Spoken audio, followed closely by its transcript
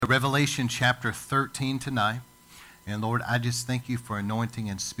Revelation chapter 13 tonight. And Lord, I just thank you for anointing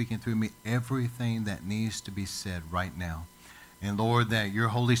and speaking through me everything that needs to be said right now. And Lord, that your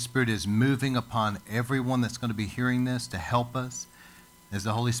Holy Spirit is moving upon everyone that's going to be hearing this to help us. As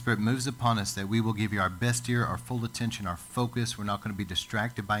the Holy Spirit moves upon us, that we will give you our best ear, our full attention, our focus. We're not going to be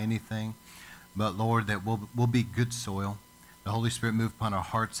distracted by anything. But Lord, that we'll be good soil. The Holy Spirit move upon our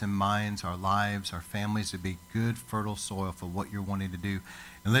hearts and minds, our lives, our families to be good, fertile soil for what you're wanting to do.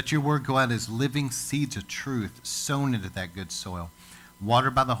 And let your word go out as living seeds of truth sown into that good soil.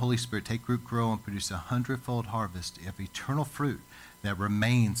 Watered by the Holy Spirit, take root, grow, and produce 100-fold harvest of eternal fruit that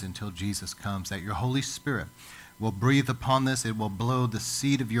remains until Jesus comes. That your Holy Spirit will breathe upon this. It will blow the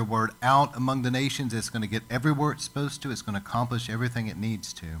seed of your word out among the nations. It's going to get everywhere it's supposed to. It's going to accomplish everything it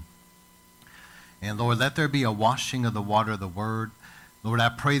needs to. And Lord, let there be a washing of the water of the word. Lord, I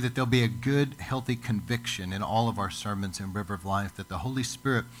pray that there'll be a good, healthy conviction in all of our sermons in River of Life, that the Holy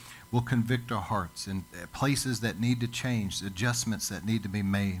Spirit will convict our hearts in places that need to change, adjustments that need to be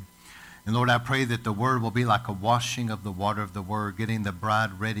made. And Lord, I pray that the word will be like a washing of the water of the word, getting the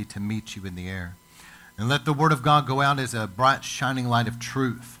bride ready to meet you in the air. And let the word of God go out as a bright, shining light of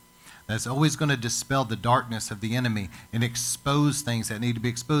truth that's always going to dispel the darkness of the enemy and expose things that need to be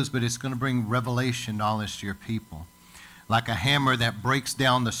exposed, but it's going to bring revelation knowledge to your people. Like a hammer that breaks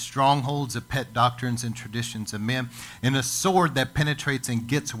down the strongholds of pet doctrines and traditions of men, and a sword that penetrates and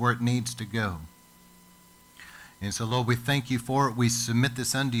gets where it needs to go. And so, Lord, we thank you for it. We submit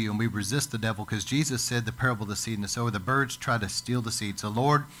this unto you, and we resist the devil, because Jesus said the parable of the seed and the sower, the birds try to steal the seed. So,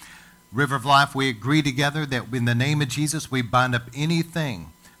 Lord, River of Life, we agree together that in the name of Jesus, we bind up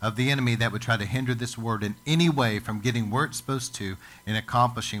anything of the enemy that would try to hinder this word in any way from getting where it's supposed to and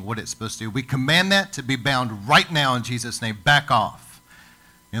accomplishing what it's supposed to do. We command that to be bound right now in Jesus' name. Back off.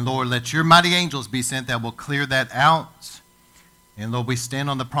 And Lord, let your mighty angels be sent that will clear that out. And Lord, we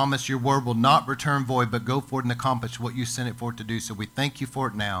stand on the promise your word will not return void, but go forward and accomplish what you sent it for to do. So we thank you for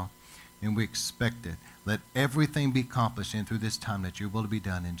it now, and we expect it. Let everything be accomplished in through this time that your will to be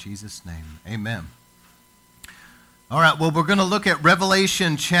done in Jesus' name. Amen. All right, well, we're going to look at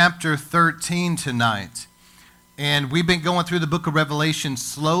Revelation chapter 13 tonight. And we've been going through the book of Revelation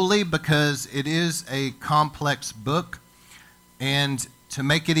slowly because it is a complex book. And to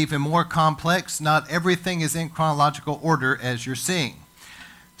make it even more complex, not everything is in chronological order as you're seeing.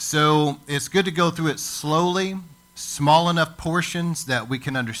 So it's good to go through it slowly, small enough portions that we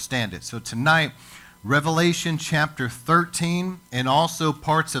can understand it. So tonight, Revelation chapter 13 and also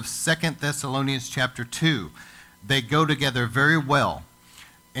parts of 2 Thessalonians chapter 2. They go together very well.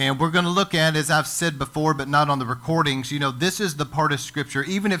 And we're going to look at, as I've said before, but not on the recordings, this is the part of Scripture,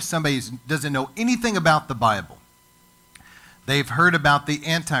 even if somebody doesn't know anything about the Bible. They've heard about the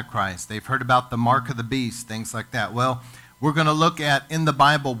Antichrist. They've heard about the mark of the beast, things like that. Well, we're going to look at, in the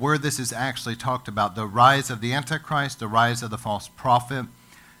Bible, where this is actually talked about. The rise of the Antichrist, the rise of the false prophet,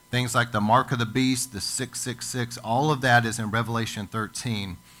 things like the mark of the beast, the 666, all of that is in Revelation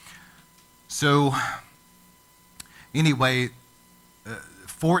 13. So, anyway,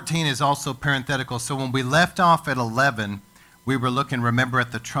 14 is also parenthetical. So when we left off at 11, we were looking, remember,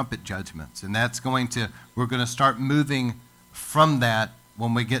 at the trumpet judgments. And we're going to start moving from that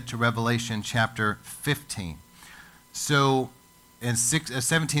when we get to Revelation chapter 15. So,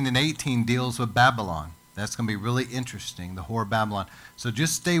 17 and 18 deals with Babylon. That's going to be really interesting, the whore of Babylon. So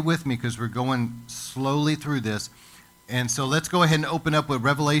just stay with me because we're going slowly through this. And so let's go ahead and open up with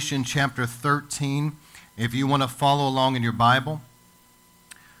Revelation chapter 13. If you want to follow along in your Bible.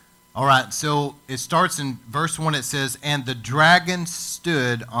 All right, so it starts in verse 1. It says, "And the dragon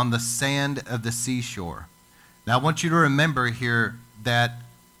stood on the sand of the seashore." Now, I want you to remember here that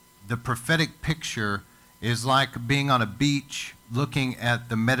the prophetic picture is like being on a beach looking at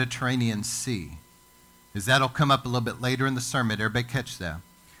the Mediterranean Sea. Because that'll come up a little bit later in the sermon. Everybody catch that?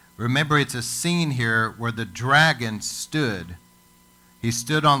 Remember, it's a scene here where the dragon stood. He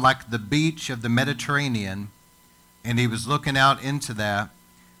stood on like the beach of the Mediterranean, and he was looking out into that.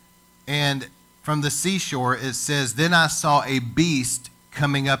 And from the seashore, it says, "Then I saw a beast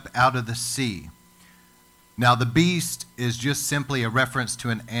coming up out of the sea." Now, the beast is just simply a reference to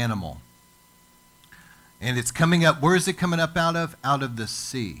an animal. And it's coming up, where is it coming up out of? Out of the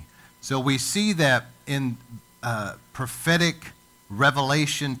sea. So we see that in prophetic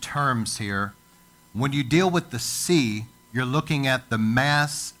revelation terms here, when you deal with the sea, you're looking at the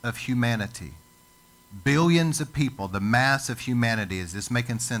mass of humanity. Billions of people, the mass of humanity. Is this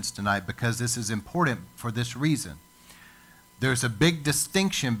making sense tonight? Because this is important for this reason. There's a big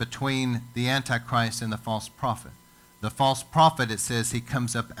distinction between the Antichrist and the false prophet. The false prophet, it says he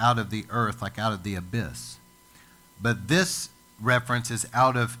comes up out of the earth, like out of the abyss. But this reference is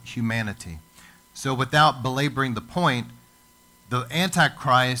out of humanity. So without belaboring the point, the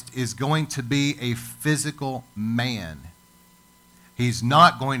Antichrist is going to be a physical man. He's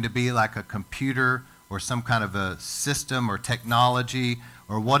not going to be like a computer or some kind of a system or technology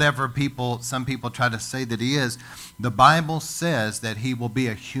or whatever some people try to say that he is. The Bible says that he will be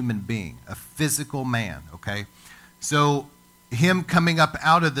a human being, a physical man, okay? So him coming up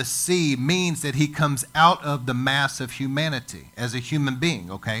out of the sea means that he comes out of the mass of humanity as a human being,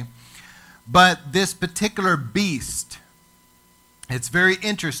 okay? But this particular beast, it's very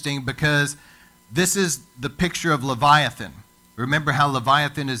interesting because this is the picture of Leviathan. Remember how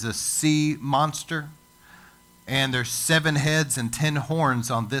Leviathan is a sea monster? And there's 7 heads and 10 horns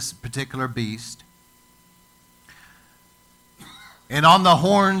on this particular beast. And on the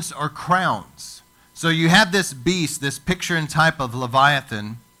horns are crowns. So you have this beast, this picture and type of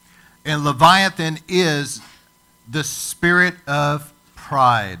Leviathan. And Leviathan is the spirit of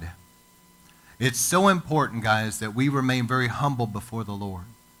pride. It's so important, guys, that we remain very humble before the Lord.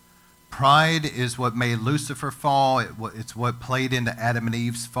 Pride is what made Lucifer fall. It's what played into Adam and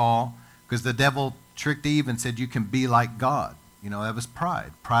Eve's fall. Because the devil tricked Eve and said, you can be like God. You know, that was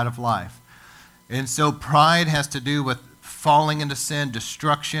pride of life. And so pride has to do with falling into sin,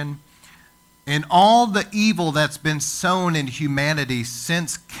 destruction, and all the evil that's been sown in humanity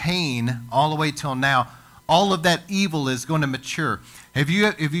since Cain all the way till now. All of that evil is going to mature. Have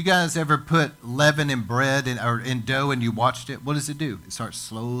you guys ever put leaven in bread or in dough and you watched it? What does it do? It starts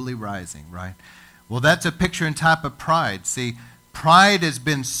slowly rising, right? Well, that's a picture and type of pride. See, pride has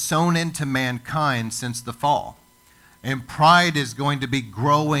been sown into mankind since the fall. And pride is going to be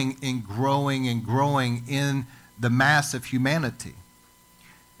growing and growing and growing in the mass of humanity.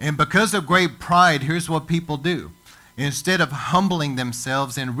 And because of great pride, here's what people do. Instead of humbling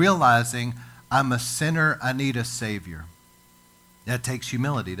themselves and realizing, I'm a sinner, I need a Savior. That takes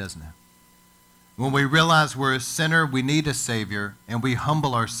humility, doesn't it? When we realize we're a sinner, we need a Savior, and we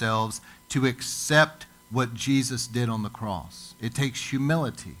humble ourselves to accept what Jesus did on the cross. It takes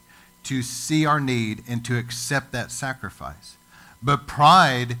humility to see our need and to accept that sacrifice. But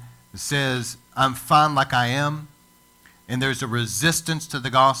pride says, I'm fine like I am, and there's a resistance to the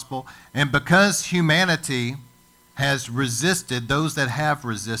gospel. And because humanity has resisted, those that have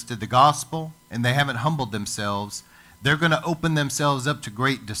resisted the gospel, and they haven't humbled themselves, they're going to open themselves up to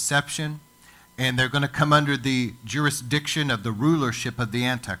great deception, and they're going to come under the jurisdiction of the rulership of the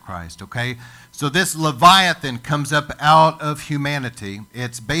Antichrist, okay? So this Leviathan comes up out of humanity.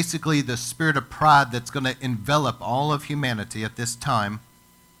 It's basically the spirit of pride that's going to envelop all of humanity at this time.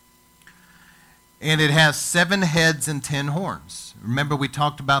 And it has 7 heads and 10 horns. Remember, we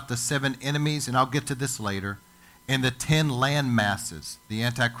talked about the 7 enemies, and I'll get to this later, and the 10 land masses. The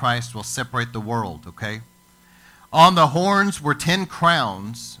Antichrist will separate the world, okay? On the horns were 10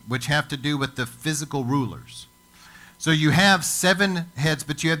 crowns, which have to do with the physical rulers. So you have 7 heads,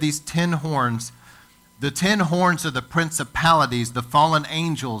 but you have these 10 horns. The 10 horns are the principalities, the fallen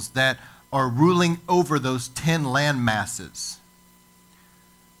angels that are ruling over those 10 land masses.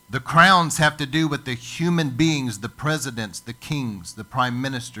 The crowns have to do with the human beings, the presidents, the kings, the prime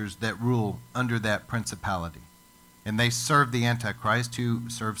ministers that rule under that principality. And they serve the Antichrist, who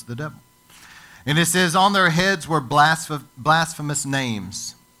serves the devil. And it says, on their heads were blasphemous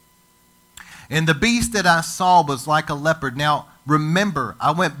names. And the beast that I saw was like a leopard. Now, remember,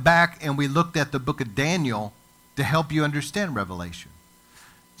 I went back and we looked at the book of Daniel to help you understand Revelation.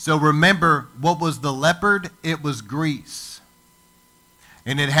 So remember, what was the leopard? It was Greece.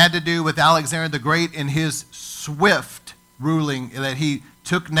 And it had to do with Alexander the Great and his swift ruling, that he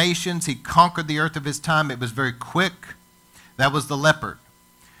took nations, he conquered the earth of his time. It was very quick. That was the leopard.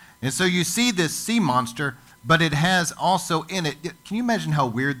 And so you see this sea monster, but it has also in it, can you imagine how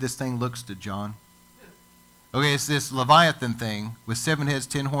weird this thing looks to John? Okay, it's this Leviathan thing with 7 heads,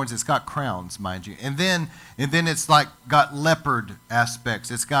 10 horns. It's got crowns, mind you. And then it's like got leopard aspects.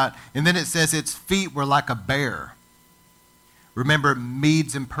 And then it says its feet were like a bear. Remember,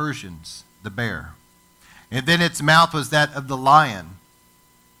 Medes and Persians, the bear. And then its mouth was that of the lion.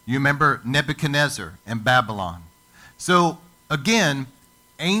 You remember Nebuchadnezzar and Babylon. So, again,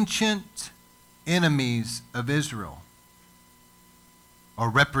 ancient enemies of Israel are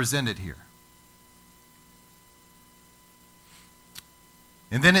represented here.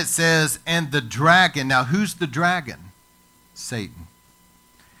 And then it says, and the dragon. Now, who's the dragon? Satan.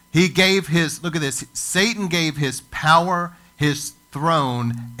 He gave his, look at this, Satan gave his power, his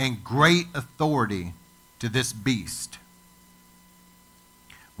throne, and great authority to this beast,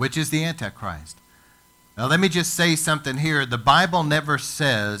 which is the Antichrist. Now, let me just say something here. The Bible never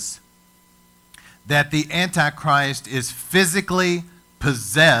says that the Antichrist is physically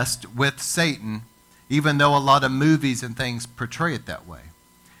possessed with Satan, even though a lot of movies and things portray it that way.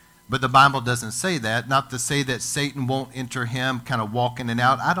 But the Bible doesn't say that. Not to say that Satan won't enter him, kind of walk in and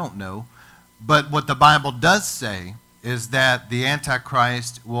out. I don't know. But what the Bible does say is that the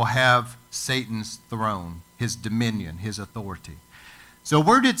Antichrist will have Satan's throne, his dominion, his authority. So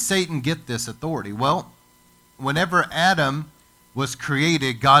where did Satan get this authority? Well, whenever Adam was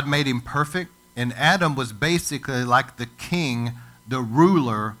created, God made him perfect, and Adam was basically like the king, the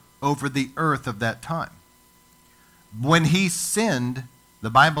ruler over the earth of that time. When he sinned, the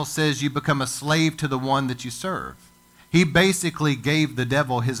Bible says you become a slave to the one that you serve. He basically gave the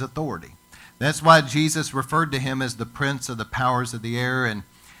devil his authority. That's why Jesus referred to him as the prince of the powers of the air, and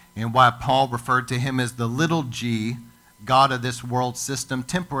why Paul referred to him as the little g, God of this world system,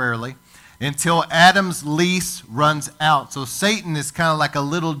 temporarily, until Adam's lease runs out. So Satan is kind of like a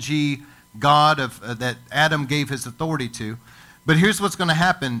little g God of that Adam gave his authority to. But here's what's going to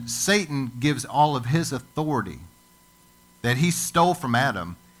happen. Satan gives all of his authority that he stole from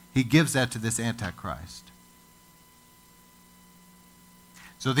Adam, he gives that to this Antichrist.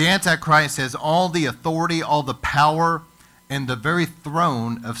 So the Antichrist has all the authority, all the power, and the very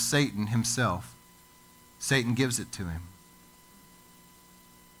throne of Satan himself. Satan gives it to him.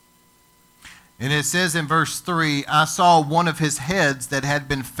 And it says in verse 3, I saw one of his heads that had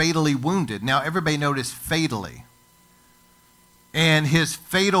been fatally wounded. Now everybody notice fatally. And his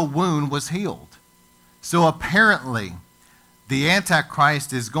fatal wound was healed. So apparently, the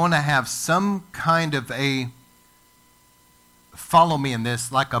Antichrist is going to have some kind of a, follow me in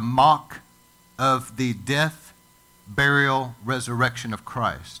this, like a mock of the death, burial, resurrection of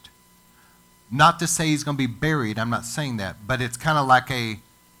Christ. Not to say he's going to be buried, I'm not saying that, but it's kind of like a,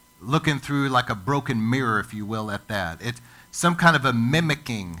 looking through like a broken mirror, if you will, at that. It's some kind of a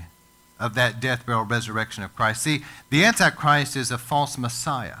mimicking of that death, burial, resurrection of Christ. See, the Antichrist is a false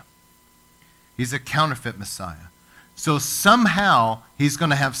Messiah. He's a counterfeit Messiah. So somehow he's going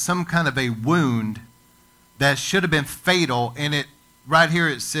to have some kind of a wound that should have been fatal, and it right here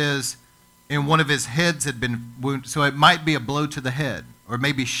it says, and one of his heads had been wounded. So it might be a blow to the head, or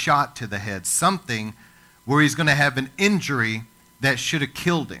maybe shot to the head, something where he's going to have an injury that should have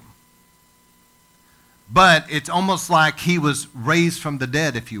killed him. But it's almost like he was raised from the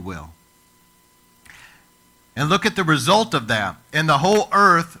dead, if you will. And look at the result of that. And the whole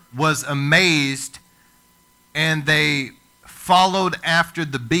earth was amazed, and they followed after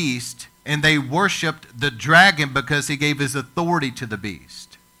the beast, and they worshiped the dragon because he gave his authority to the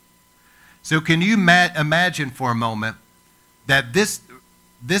beast. So can you imagine for a moment that this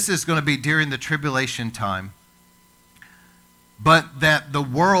is going to be during the tribulation time, but that the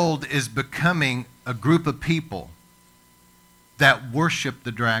world is becoming a group of people that worship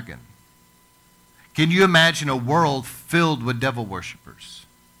the dragon? Can you imagine a world filled with devil worshipers?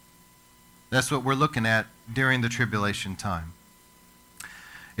 That's what we're looking at during the tribulation time.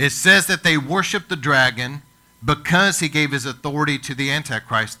 It says that they worship the dragon because he gave his authority to the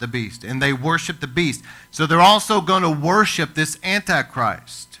Antichrist, the beast. And they worship the beast. So they're also going to worship this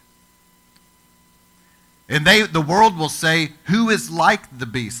Antichrist. And the world will say, who is like the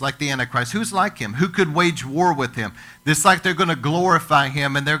beast, like the Antichrist? Who's like him? Who could wage war with him? It's like they're going to glorify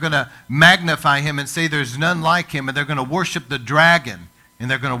him, and they're going to magnify him and say there's none like him, and they're going to worship the dragon, and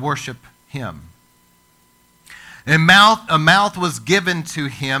they're going to worship him. A mouth was given to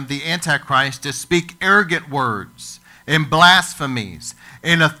him, the Antichrist, to speak arrogant words and blasphemies,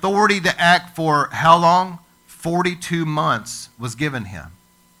 and authority to act for how long? 42 months was given him.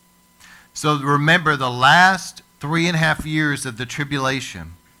 So remember, the last 3.5 years of the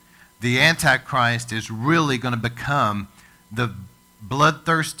tribulation, the Antichrist is really going to become the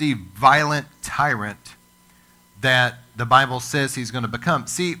bloodthirsty, violent tyrant that the Bible says he's going to become.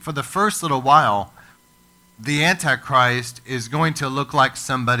 See, for the first little while, the Antichrist is going to look like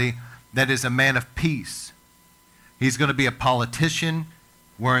somebody that is a man of peace. He's going to be a politician,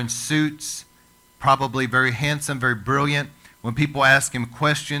 wearing suits, probably very handsome, very brilliant. When people ask him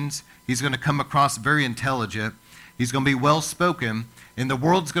questions, he's going to come across very intelligent. He's going to be well-spoken, and the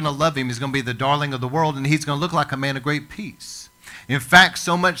world's going to love him. He's going to be the darling of the world, and he's going to look like a man of great peace. In fact,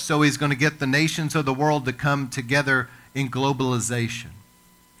 so much so he's going to get the nations of the world to come together in globalization.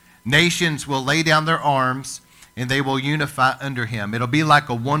 Nations will lay down their arms, and they will unify under him. It'll be like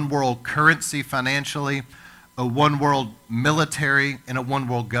a one-world currency financially, a one-world military, and a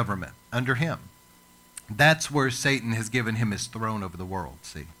one-world government under him. That's where Satan has given him his throne over the world,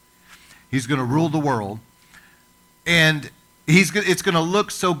 see. He's going to rule the world, and it's going to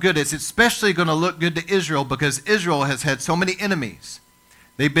look so good. It's especially going to look good to Israel because Israel has had so many enemies.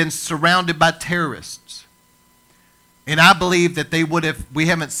 They've been surrounded by terrorists. And I believe that they would have, we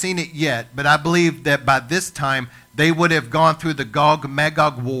haven't seen it yet, but I believe that by this time they would have gone through the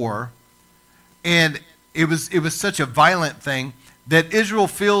Gog-Magog war. And it was such a violent thing that Israel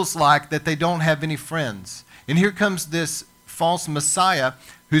feels like that they don't have any friends. And here comes this false Messiah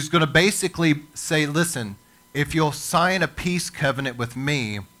who's going to basically say, listen, if you'll sign a peace covenant with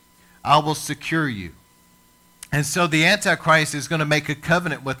me, I will secure you. And so the Antichrist is going to make a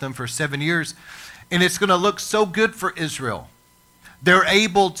covenant with them for 7 years. And it's going to look so good for Israel. They're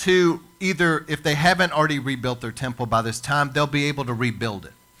able to either, if they haven't already rebuilt their temple by this time, they'll be able to rebuild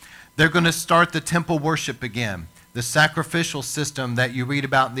it. They're going to start the temple worship again, the sacrificial system that you read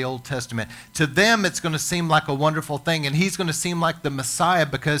about in the Old Testament. To them, it's going to seem like a wonderful thing, and he's going to seem like the Messiah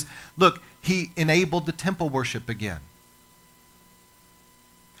because, look, he enabled the temple worship again.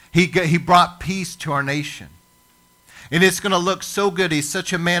 He brought peace to our nation. And it's going to look so good. He's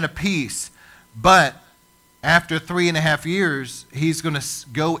such a man of peace. But after 3.5 years, he's going to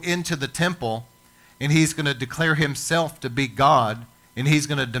go into the temple, and he's going to declare himself to be God, and he's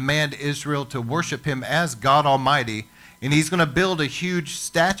going to demand Israel to worship him as God Almighty, and he's going to build a huge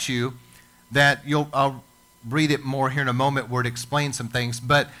statue that I'll read it more here in a moment where it explains some things,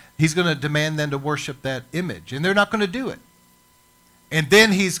 but he's going to demand them to worship that image, and they're not going to do it. And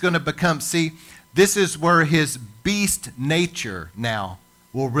then he's going to become, see, this is where his beast nature now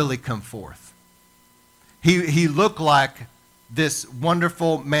will really come forth. He looked like this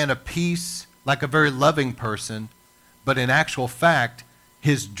wonderful man of peace, like a very loving person, but in actual fact,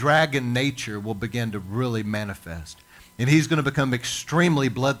 his dragon nature will begin to really manifest. And he's going to become extremely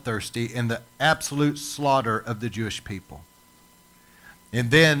bloodthirsty in the absolute slaughter of the Jewish people. And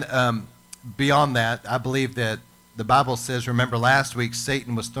then beyond that, I believe that the Bible says, remember last week,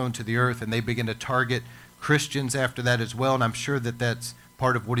 Satan was thrown to the earth, and they begin to target Christians after that as well, and I'm sure that that's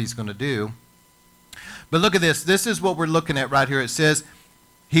part of what he's going to do. But look at this. This is what we're looking at right here. It says,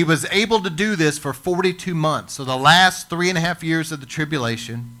 he was able to do this for 42 months, so the last 3.5 years of the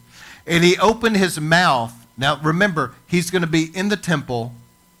tribulation, and he opened his mouth. Now, remember, he's going to be in the temple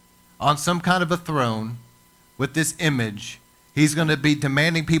on some kind of a throne with this image. He's going to be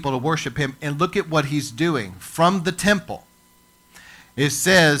demanding people to worship him, and look at what he's doing from the temple. It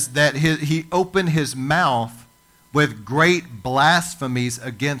says that he opened his mouth with great blasphemies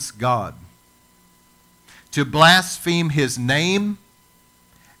against God, to blaspheme his name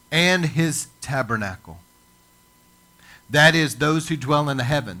and his tabernacle. That is those who dwell in the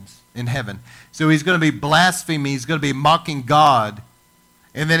heavens, in heaven. So he's going to be blaspheming, he's going to be mocking God.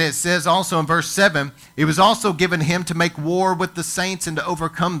 And then it says also in verse 7, it was also given him to make war with the saints and to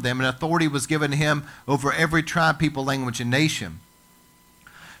overcome them, and authority was given him over every tribe, people, language, and nation.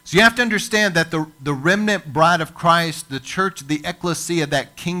 So you have to understand that the remnant bride of Christ, the church, the ecclesia,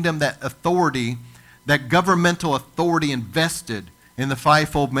 that kingdom, that authority, that governmental authority invested in the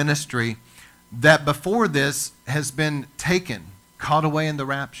fivefold ministry, that before this has been taken, caught away in the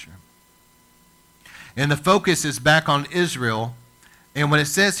rapture. And the focus is back on Israel. And when it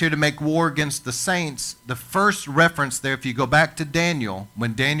says here to make war against the saints, the first reference there, if you go back to Daniel,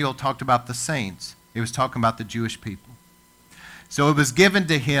 when Daniel talked about the saints, he was talking about the Jewish people. So it was given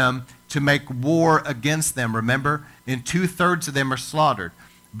to him to make war against them, remember? And 2/3 of them are slaughtered.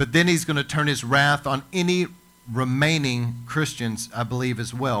 But then he's going to turn his wrath on any remaining Christians, I believe,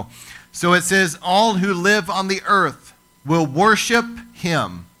 as well. So it says, all who live on the earth will worship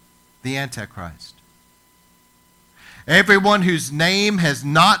him, the Antichrist. Everyone whose name has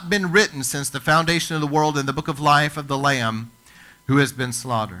not been written since the foundation of the world in the book of life of the Lamb who has been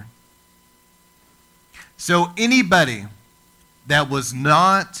slaughtered. So anybody that was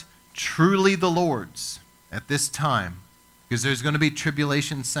not truly the Lord's at this time, because there's going to be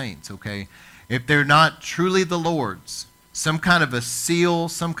tribulation saints, okay? If they're not truly the Lord's, some kind of a seal,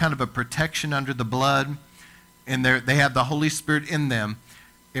 some kind of a protection under the blood, and they have the Holy Spirit in them,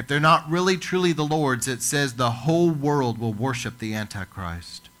 if they're not really truly the Lord's, it says the whole world will worship the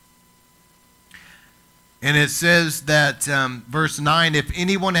Antichrist. And it says that, verse 9, if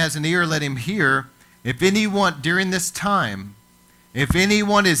anyone has an ear, let him hear. If anyone, during this time, if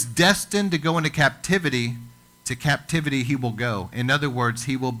anyone is destined to go into captivity, to captivity he will go. In other words,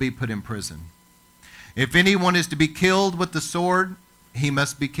 he will be put in prison. If anyone is to be killed with the sword, he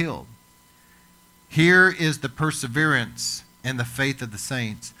must be killed. Here is the perseverance and the faith of the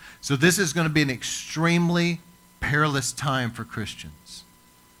saints. So this is going to be an extremely perilous time for Christians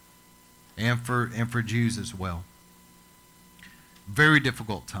and for Jews as well. Very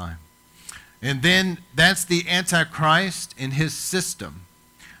difficult time. And then that's the Antichrist and his system.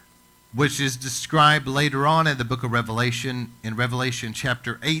 which is described later on in the book of Revelation, in Revelation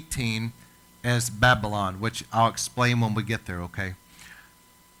chapter 18, as Babylon, which I'll explain when we get there, okay?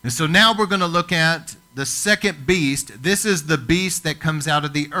 And so now we're going to look at the second beast. This is the beast that comes out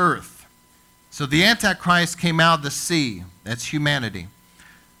of the earth. So the Antichrist came out of the sea. That's humanity.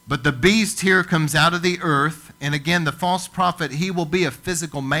 But the beast here comes out of the earth. And again, the false prophet, he will be a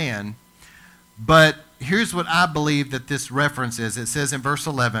physical man. But here's what I believe that this reference is. It says in verse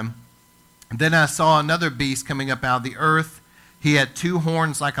 11, "Then I saw another beast coming up out of the earth. He had 2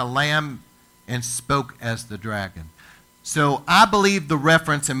 horns like a lamb and spoke as the dragon." So I believe the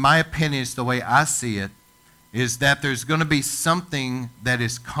reference, in my opinion, is the way I see it, is that there's going to be something that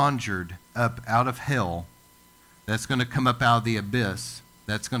is conjured up out of hell that's going to come up out of the abyss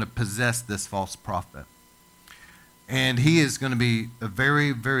that's going to possess this false prophet. And he is going to be a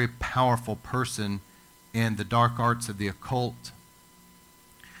very, very powerful person in the dark arts of the occult.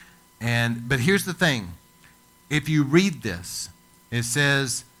 But here's the thing. If you read this, it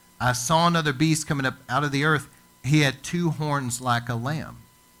says, "I saw another beast coming up out of the earth. He had 2 horns like a lamb."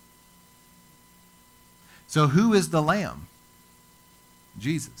 So who is the lamb?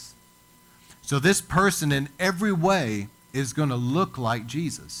 Jesus. So this person in every way is going to look like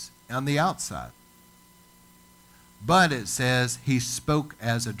Jesus on the outside. But it says he spoke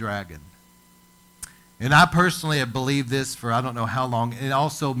as a dragon. And I personally have believed this for I don't know how long. And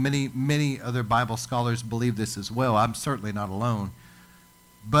also many, many other Bible scholars believe this as well. I'm certainly not alone.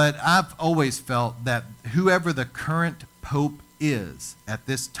 But I've always felt that whoever the current pope is at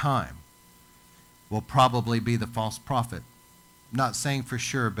this time will probably be the false prophet. Not saying for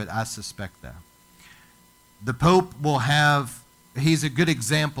sure, but I suspect that. The pope will have, he's a good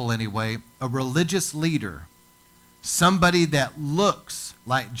example anyway, a religious leader, somebody that looks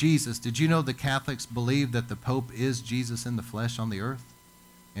like Jesus. Did you know the Catholics believe that the pope is Jesus in the flesh on the earth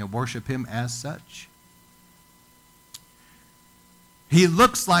and worship him as such? He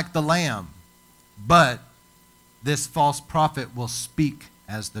looks like the lamb, but this false prophet will speak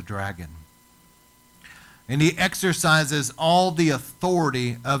as the dragon. And he exercises all the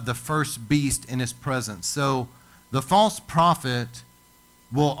authority of the first beast in his presence. So the false prophet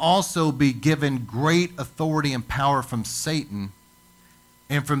will also be given great authority and power from Satan.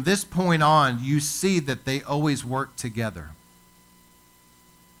 And from this point on, you see that they always work together.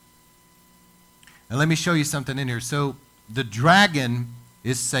 And let me show you something in here. So the dragon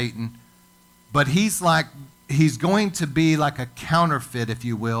is Satan, but he's going to be like a counterfeit, if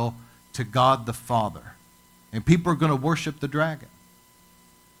you will, to God the Father. And people are going to worship the dragon.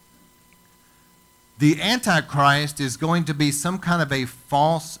 The Antichrist is going to be some kind of a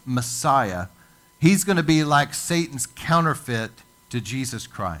false Messiah. He's going to be like Satan's counterfeit to Jesus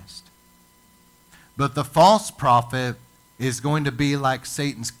Christ. But the false prophet is going to be like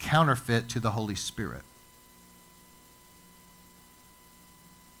Satan's counterfeit to the Holy Spirit.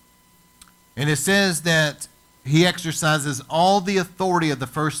 And it says that he exercises all the authority of the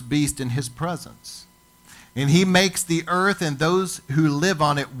first beast in his presence. And he makes the earth and those who live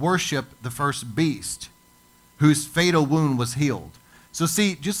on it worship the first beast, whose fatal wound was healed. So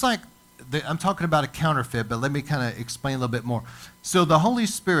see, just like, I'm talking about a counterfeit, but let me kind of explain a little bit more. So the Holy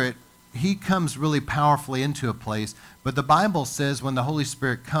Spirit, he comes really powerfully into a place, but the Bible says when the Holy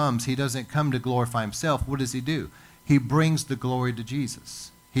Spirit comes, he doesn't come to glorify himself. What does he do? He brings the glory to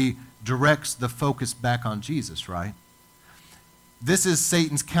Jesus. He directs the focus back on Jesus, right? This is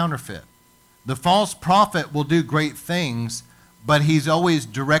Satan's counterfeit. The false prophet will do great things, but he's always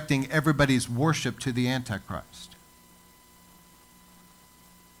directing everybody's worship to the Antichrist.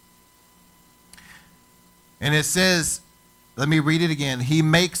 And it says, let me read it again. He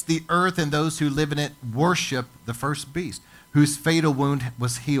makes the earth and those who live in it worship the first beast, whose fatal wound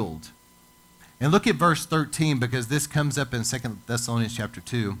was healed. And look at verse 13, because this comes up in 2 Thessalonians chapter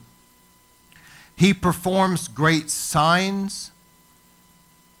 2. He performs great signs,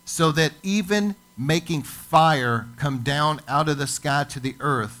 so that even making fire come down out of the sky to the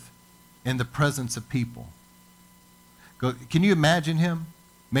earth in the presence of people. Can you imagine him?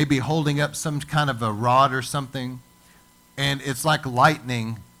 Maybe holding up some kind of a rod or something, and it's like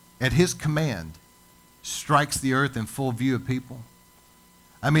lightning at his command strikes the earth in full view of people.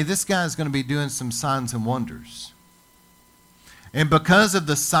 I mean, this guy is going to be doing some signs and wonders. And because of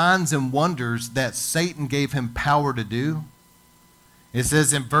the signs and wonders that Satan gave him power to do, it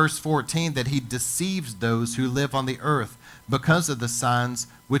says in verse 14 that he deceives those who live on the earth because of the signs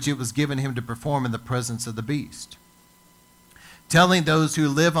which it was given him to perform in the presence of the beast, telling those who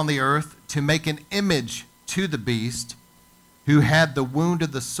live on the earth to make an image to the beast who had the wound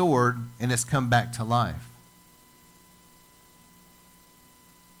of the sword and has come back to life.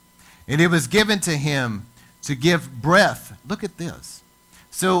 And it was given to him to give breath. Look at this.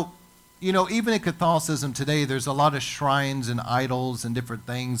 So, even in Catholicism today, there's a lot of shrines and idols and different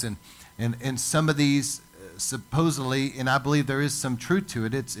things. And some of these supposedly, and I believe there is some truth to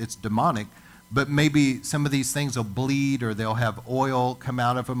it, it's demonic, but maybe some of these things will bleed, or they'll have oil come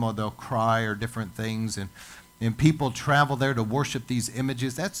out of them, or they'll cry, or different things. And people travel there to worship these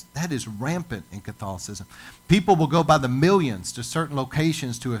images. That is rampant in Catholicism. People will go by the millions to certain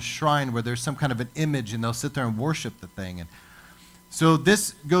locations to a shrine where there's some kind of an image, and they'll sit there and worship the thing. And so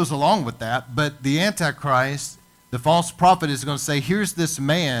this goes along with that, but the Antichrist, the false prophet, is going to say, here's this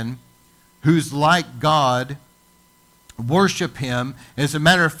man who's like God, worship him. As a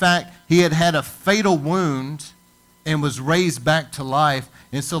matter of fact, he had a fatal wound and was raised back to life,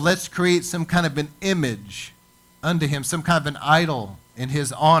 and so let's create some kind of an image unto him, some kind of an idol in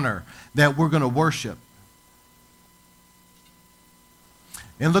his honor that we're going to worship.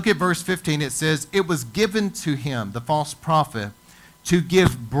 And look at verse 15. It says, it was given to him, the false prophet, to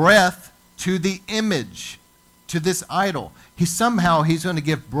give breath to the image, to this idol. He's going to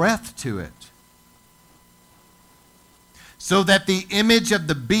give breath to it. So that the image of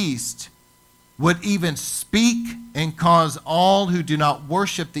the beast would even speak and cause all who do not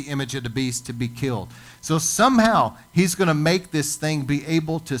worship the image of the beast to be killed. So somehow he's going to make this thing be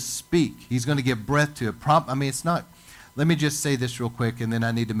able to speak. He's going to give breath to it. It's not, let me just say this real quick and then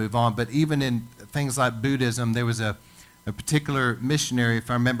I need to move on. But even in things like Buddhism, there was a particular missionary, if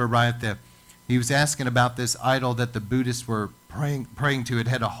I remember right, that he was asking about this idol that the Buddhists were praying to. It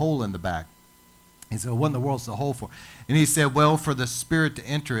had a hole in the back. He said, what in the world's the hole for? And he said, well, for the spirit to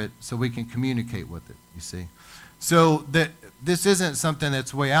enter it so we can communicate with it, you see. So this isn't something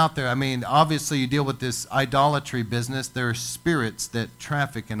that's way out there. Obviously you deal with this idolatry business. There are spirits that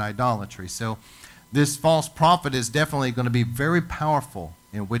traffic in idolatry. So this false prophet is definitely going to be very powerful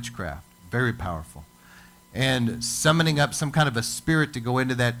in witchcraft, very powerful. And summoning up some kind of a spirit to go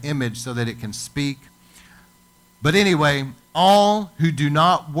into that image so that it can speak. But anyway, all who do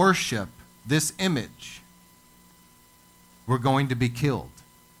not worship this image were going to be killed.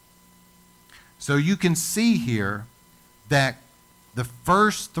 So you can see here that the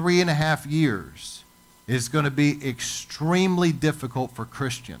first 3.5 years is going to be extremely difficult for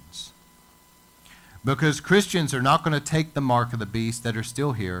Christians. Because Christians are not going to take the mark of the beast that are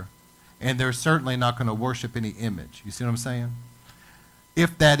still here, and they're certainly not going to worship any image. You see what I'm saying?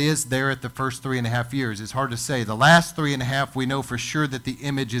 If that is there at the first 3.5 years, it's hard to say. The last 3.5, we know for sure that the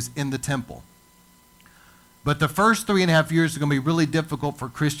image is in the temple. But the first 3.5 years are going to be really difficult for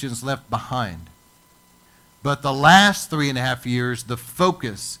Christians left behind. But the last 3.5 years, the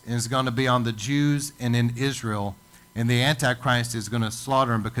focus is going to be on the Jews and in Israel, and the Antichrist is going to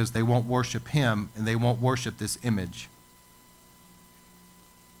slaughter them because they won't worship him and they won't worship this image.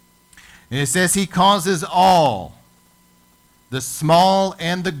 And it says he causes all, the small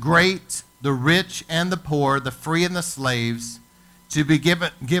and the great, the rich and the poor, the free and the slaves, to be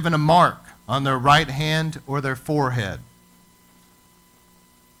given a mark on their right hand or their forehead.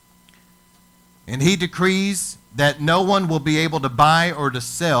 And he decrees that no one will be able to buy or to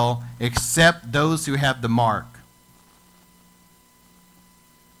sell except those who have the mark.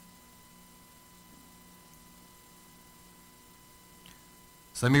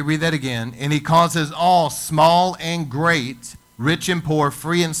 So let me read that again. And he causes all, small and great, rich and poor,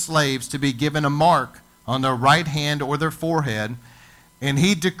 free and slaves, to be given a mark on their right hand or their forehead. And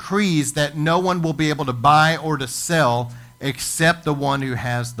he decrees that no one will be able to buy or to sell except the one who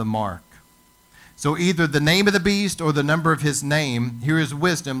has the mark. So either the name of the beast or the number of his name. Here is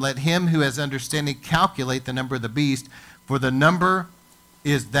wisdom. Let him who has understanding calculate the number of the beast, for the number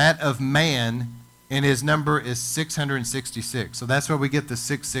is that of man, and his number is 666. So that's where we get the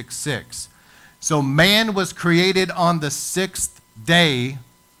 666. So man was created on the 6th day,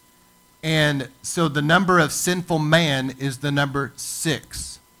 and so the number of sinful man is the number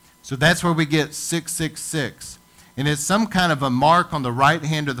 6. So that's where we get 666. And it's some kind of a mark on the right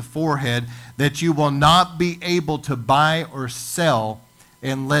hand or the forehead that you will not be able to buy or sell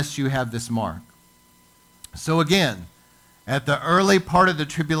unless you have this mark. So again, at the early part of the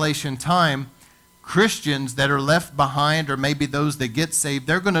tribulation time, Christians that are left behind, or maybe those that get saved,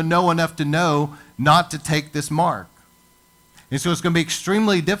 they're going to know enough to know not to take this mark. And so it's going to be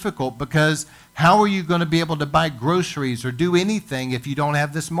extremely difficult, because how are you going to be able to buy groceries or do anything if you don't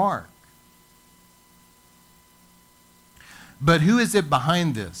have this mark? But who is it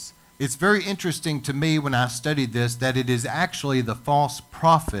behind this? It's very interesting to me when I studied this that it is actually the false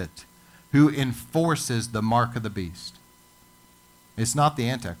prophet who enforces the mark of the beast. It's not the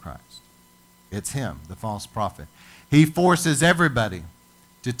Antichrist. It's him, the false prophet. He forces everybody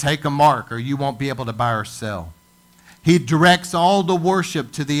to take a mark or you won't be able to buy or sell. He directs all the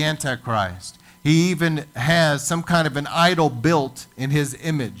worship to the Antichrist. He even has some kind of an idol built in his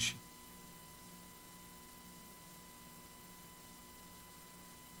image.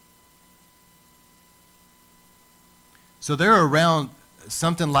 So there are around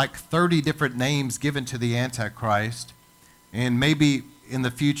something like 30 different names given to the Antichrist. And maybe in the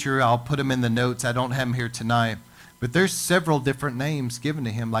future I'll put them in the notes. I don't have them here tonight. But there's several different names given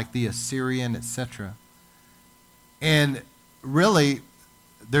to him, like the Assyrian, etc. And really,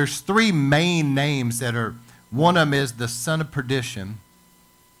 there's three main names that are, one of them is the son of perdition,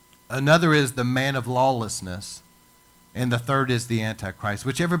 another is the man of lawlessness, and the third is the Antichrist,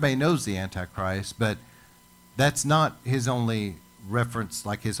 which everybody knows the Antichrist, but that's not his only reference,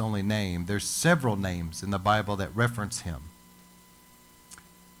 like his only name. There's several names in the Bible that reference him.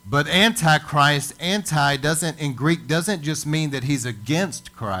 But Antichrist, in Greek doesn't just mean that he's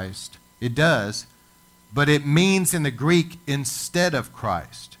against Christ. It does. But it means in the Greek instead of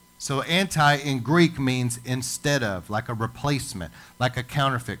Christ. So anti in Greek means instead of, like a replacement, like a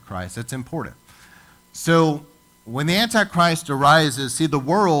counterfeit Christ. That's important. So when the Antichrist arises, see, the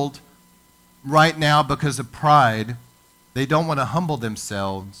world right now, because of pride, they don't want to humble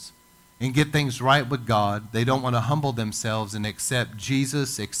themselves and get things right with God. They don't want to humble themselves and accept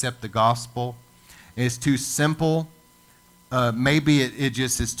Jesus, accept the gospel. It's too simple. Maybe it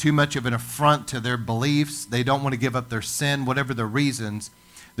just is too much of an affront to their beliefs. They don't want to give up their sin, whatever the reasons.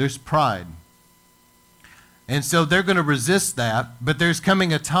 There's pride. And so they're going to resist that, but there's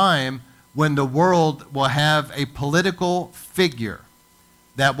coming a time when the world will have a political figure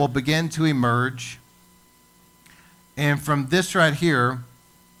that will begin to emerge. And from this right here,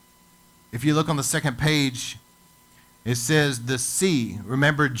 if you look on the second page, it says the sea.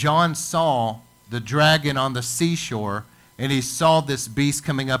 Remember, John saw the dragon on the seashore, and he saw this beast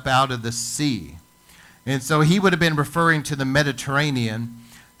coming up out of the sea. And so he would have been referring to the Mediterranean.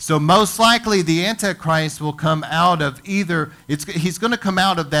 So most likely the Antichrist will come out of he's going to come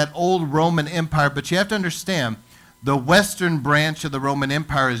out of that old Roman Empire, but you have to understand, the western branch of the Roman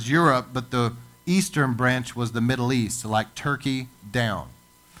Empire is Europe, but the eastern branch was the Middle East, so like Turkey down.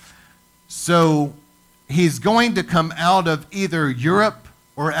 So he's going to come out of either Europe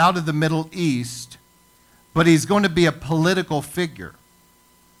or out of the Middle East, but he's going to be a political figure.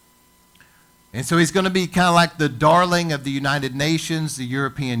 And so he's going to be kind of like the darling of the United Nations, the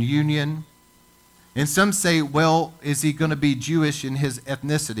European Union. And some say, well, is he going to be Jewish in his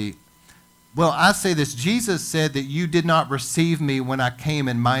ethnicity? Well, I say this. Jesus said that you did not receive me when I came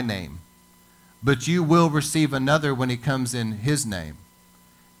in my name, but you will receive another when he comes in his name.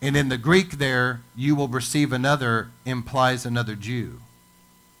 And in the Greek there, you will receive another implies another Jew.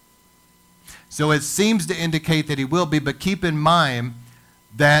 So it seems to indicate that he will be, but keep in mind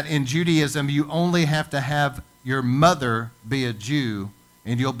that in Judaism, you only have to have your mother be a Jew,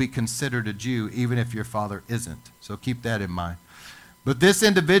 and you'll be considered a Jew, even if your father isn't. So keep that in mind. But this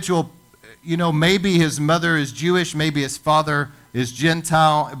individual, maybe his mother is Jewish, maybe his father is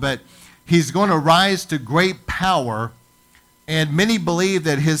Gentile, but he's going to rise to great power. And many believe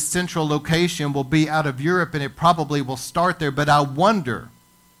that his central location will be out of Europe, and it probably will start there. But I wonder,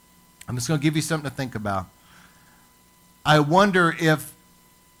 I'm just going to give you something to think about. I wonder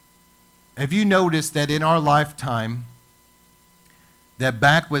have you noticed that in our lifetime, that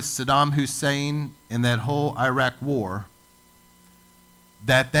back with Saddam Hussein and that whole Iraq war,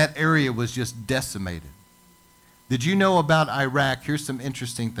 that area was just decimated? Did you know about Iraq? Here's some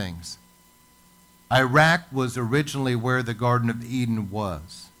interesting things. Iraq was originally where the Garden of Eden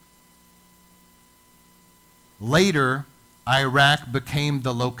was. Later, Iraq became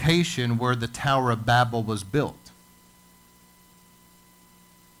the location where the Tower of Babel was built.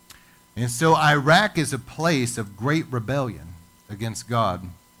 And so Iraq is a place of great rebellion against God.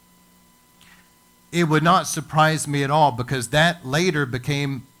 It would not surprise me at all, because that later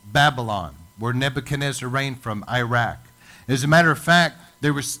became Babylon, where Nebuchadnezzar reigned from, Iraq. As a matter of fact,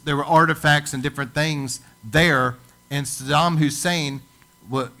 there were artifacts and different things there, and Saddam Hussein,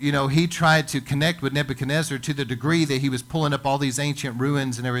 he tried to connect with Nebuchadnezzar to the degree that he was pulling up all these ancient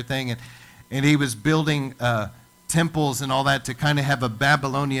ruins and everything, and he was building temples and all that to kind of have a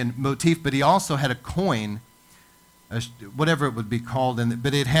Babylonian motif, but he also had a coin, whatever it would be called,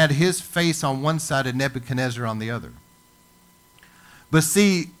 but it had his face on one side and Nebuchadnezzar on the other. But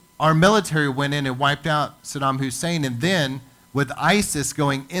see, our military went in and wiped out Saddam Hussein, and then with ISIS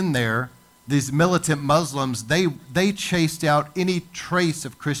going in there, these militant Muslims, they chased out any trace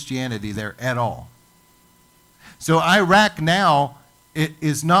of Christianity there at all. So Iraq now, it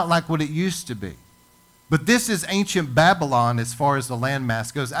is not like what it used to be. But this is ancient Babylon as far as the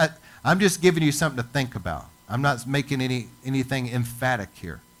landmass goes. I'm just giving you something to think about. I'm not making anything emphatic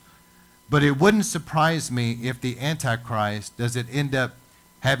here. But it wouldn't surprise me if the Antichrist doesn't end up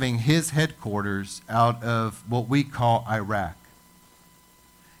having his headquarters out of what we call Iraq.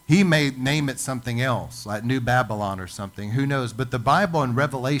 He may name it something else, like New Babylon or something. Who knows? But the Bible in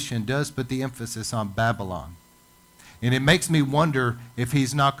Revelation does put the emphasis on Babylon. And it makes me wonder if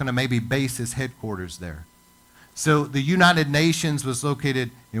he's not going to maybe base his headquarters there. So the United Nations was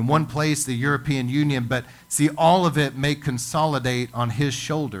located in one place, the European Union, but see, all of it may consolidate on his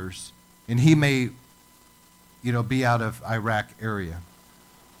shoulders, and he may, be out of Iraq area.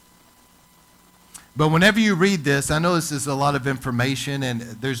 But whenever you read this, I know this is a lot of information, and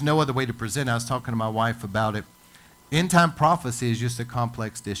there's no other way to present it. I was talking to my wife about it. End-time prophecy is just a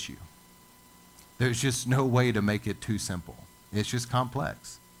complex issue. There's just no way to make it too simple. It's just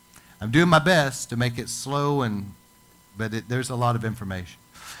complex. I'm doing my best to make it slow, but there's a lot of information.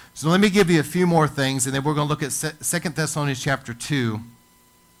 So let me give you a few more things, and then we're going to look at 2 Thessalonians chapter 2.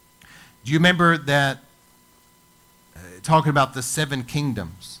 Do you remember that, talking about the 7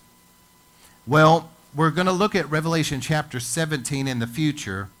 kingdoms? Well, we're going to look at Revelation chapter 17 in the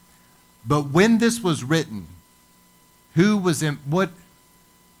future, but when this was written, who was in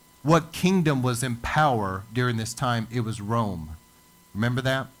what kingdom was in power during this time? It was Rome. Remember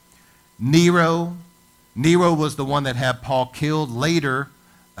that? Nero was the one that had Paul killed. Later,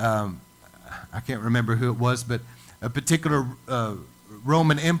 I can't remember who it was, but a particular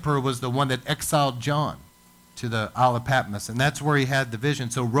Roman emperor was the one that exiled John to the Isle of Patmos, and that's where he had the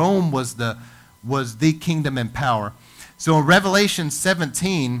vision. So Rome was the kingdom in power. So in Revelation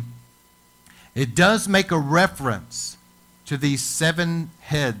 17, it does make a reference to these 7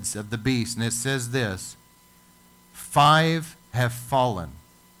 heads of the beast, and it says this: 5 have fallen.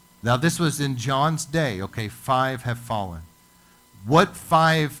 Now this was in John's day, okay, 5 have fallen. What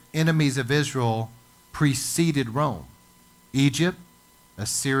 5 enemies of Israel preceded Rome? Egypt,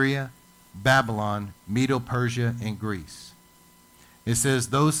 Assyria, Babylon, Medo-Persia, and Greece. It says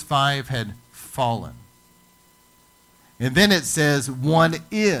those 5 had fallen. And then it says one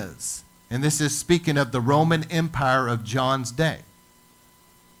is, and this is speaking of the Roman Empire of John's day.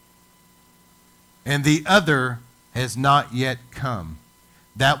 And the other has not yet come.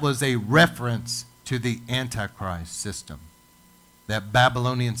 That was a reference to the Antichrist system, that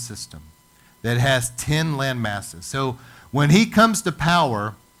Babylonian system that has 10 land masses. So when he comes to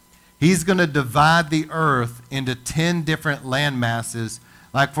power, he's going to divide the earth into 10 different land masses.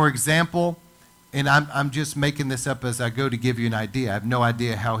 Like, for example, and I'm just making this up as I go to give you an idea. I have no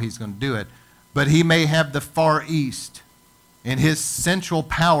idea how he's going to do it. But he may have the Far East, and his central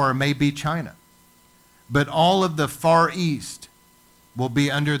power may be China. But all of the Far East will be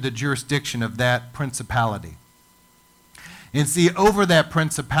under the jurisdiction of that principality. And see, over that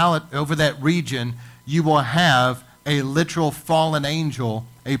principality, over that region, you will have a literal fallen angel,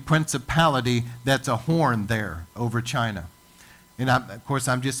 a principality that's a horn there over China. And of course,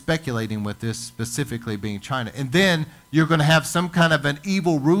 I'm just speculating with this specifically being China. And then you're going to have some kind of an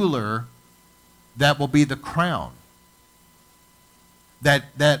evil ruler that will be the crown.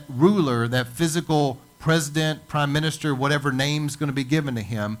 That ruler, that physical president, prime minister, whatever name's going to be given to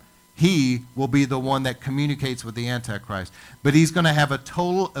him, he will be the one that communicates with the Antichrist. But he's going to have a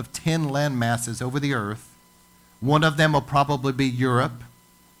total of 10 land masses over the earth. One of them will probably be Europe.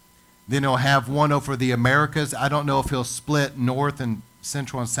 Then he'll have one over the Americas. I don't know if he'll split North and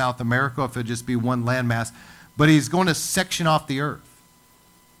Central and South America, if it'll just be one landmass. But he's going to section off the earth.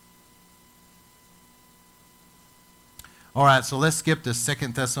 All right, so let's skip to 2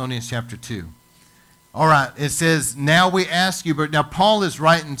 Thessalonians chapter 2. All right, it says, now we ask you, but now Paul is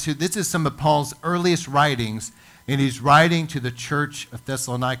writing to, this is some of Paul's earliest writings, and he's writing to the church of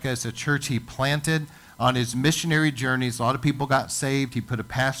Thessalonica. It's a church he planted on his missionary journeys. A lot of people got saved. He put a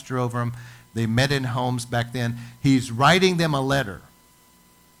pastor over them. They met in homes back then. He's writing them a letter.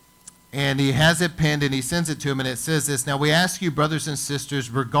 And he has it penned, and he sends it to them, and it says this: now we ask you, brothers and sisters,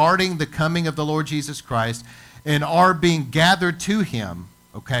 regarding the coming of the Lord Jesus Christ, and are being gathered to him,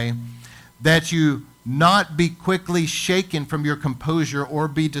 okay, that you not be quickly shaken from your composure or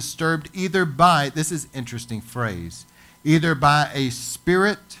be disturbed either by, this is interesting phrase, either by a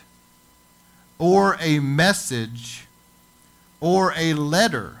spirit or a message or a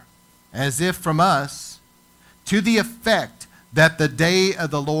letter, as if from us, to the effect that the day of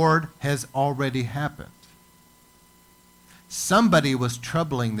the Lord has already happened. Somebody was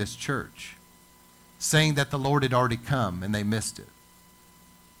troubling this church, saying that the Lord had already come, and they missed it.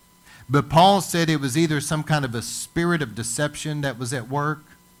 But Paul said it was either some kind of a spirit of deception that was at work,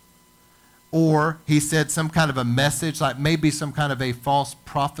 or he said some kind of a message, like maybe some kind of a false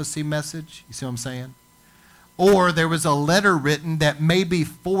prophecy message. You see what I'm saying? Or there was a letter written that maybe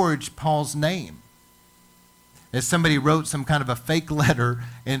forged Paul's name. As somebody wrote some kind of a fake letter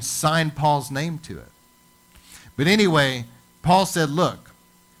and signed Paul's name to it. But anyway, Paul said, look,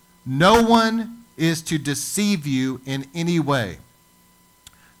 no one is to deceive you in any way.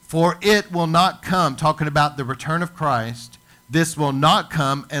 For it will not come, talking about the return of Christ, this will not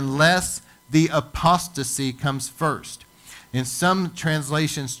come unless the apostasy comes first. In some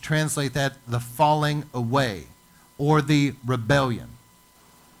translations translate that the falling away or the rebellion.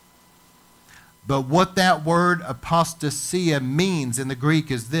 But what that word apostasia means in the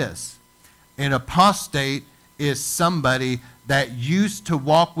Greek is this. An apostate is somebody that used to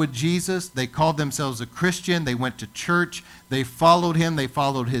walk with Jesus. They called themselves a Christian. They went to church. They followed him. They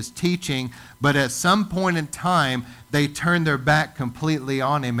followed his teaching. But at some point in time, they turned their back completely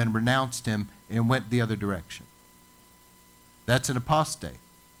on him and renounced him and went the other direction. That's an apostate.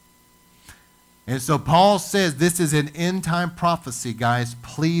 And so Paul says this is an end-time prophecy, guys.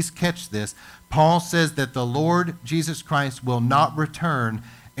 Please catch this. Paul says that the Lord Jesus Christ will not return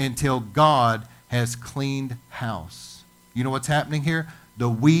until God has cleaned house. You know what's happening here? The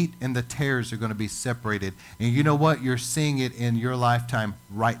wheat and the tares are going to be separated. And you know what? You're seeing it in your lifetime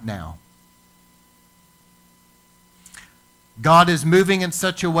right now. God is moving in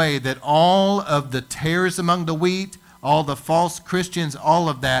such a way that all of the tares among the wheat, all the false Christians, all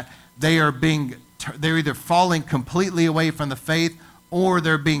of that, they're either falling completely away from the faith or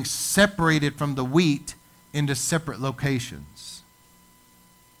they're being separated from the wheat into separate locations.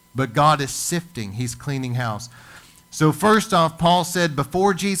 But God is sifting. He's cleaning house. So first off, Paul said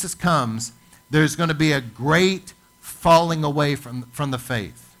before Jesus comes, there's going to be a great falling away from the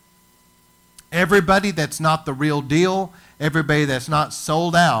faith. Everybody that's not the real deal, everybody that's not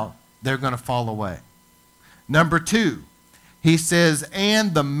sold out, they're going to fall away. Number two, he says,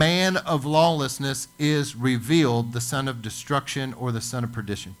 and the man of lawlessness is revealed, the son of destruction or the son of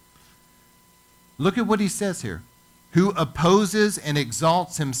perdition. Look at what he says here. Who opposes and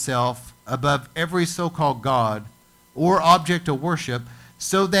exalts himself above every so-called God or object of worship,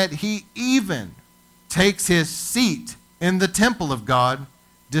 so that he even takes his seat in the temple of God,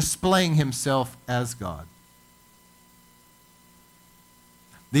 displaying himself as God.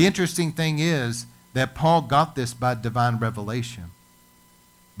 The interesting thing is that Paul got this by divine revelation,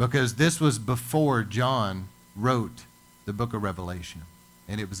 because this was before John wrote the book of Revelation,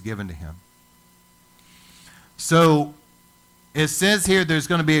 and it was given to him. So it says here there's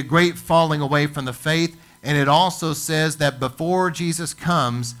going to be a great falling away from the faith, and it also says that before Jesus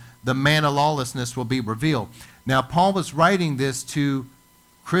comes, the man of lawlessness will be revealed. Now, Paul was writing this to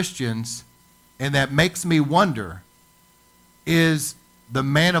Christians, and that makes me wonder, is the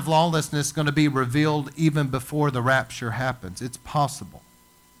man of lawlessness going to be revealed even before the rapture happens? It's possible.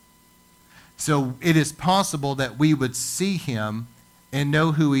 So it is possible that we would see him and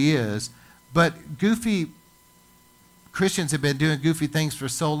know who he is, but goofy Christians have been doing goofy things for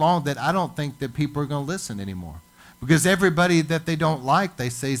so long that I don't think that people are going to listen anymore. Because everybody that they don't like, they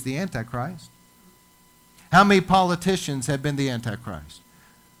say is the Antichrist. How many politicians have been the Antichrist?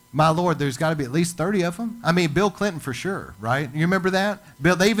 My Lord, there's got to be at least 30 of them. I mean, Bill Clinton for sure, right? You remember that?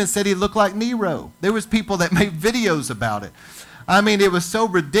 Bill, they even said he looked like Nero. There was people that made videos about it. I mean, it was so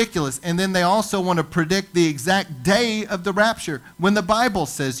ridiculous. And then they also want to predict the exact day of the rapture when the Bible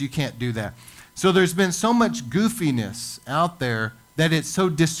says you can't do that. So there's been so much goofiness out there that it's so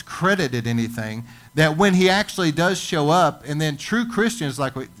discredited anything that when he actually does show up, and then true Christians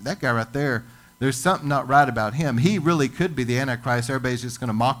like, wait, that guy right there, there's something not right about him. He really could be the Antichrist. Everybody's just going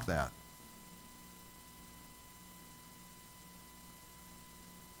to mock that.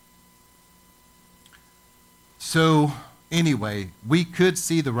 So anyway, we could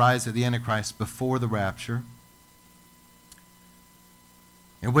see the rise of the Antichrist before the rapture.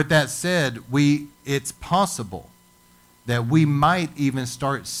 And with that said, it's possible that we might even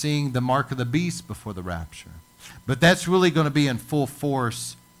start seeing the mark of the beast before the rapture. But that's really going to be in full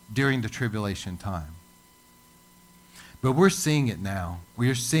force during the tribulation time. But we're seeing it now.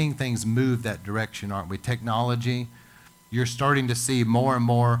 We're seeing things move that direction, aren't we? Technology, you're starting to see more and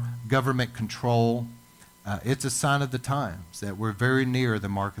more government control. It's a sign of the times that we're very near the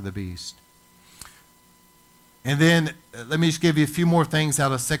mark of the beast. And then let me just give you a few more things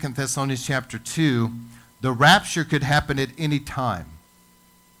out of 2 Thessalonians chapter 2. The rapture could happen at any time.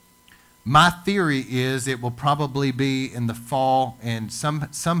 My theory is it will probably be in the fall and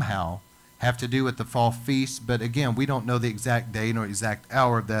somehow have to do with the fall feast. But again, we don't know the exact day nor exact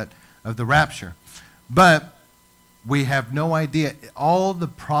hour of the rapture. But we have no idea. All the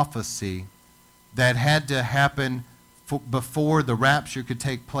prophecy that had to happen before the rapture could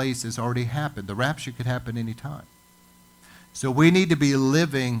take place has already happened. The rapture could happen anytime. So we need to be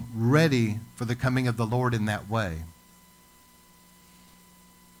living ready for the coming of the Lord in that way.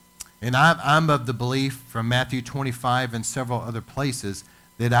 And I'm of the belief from Matthew 25 and several other places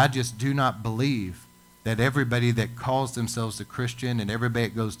that I just do not believe that everybody that calls themselves a Christian and everybody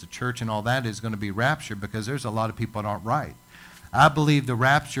that goes to church and all that is going to be raptured, because there's a lot of people that aren't right. I believe the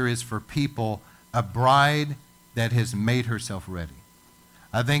rapture is for people, a bride that has made herself ready.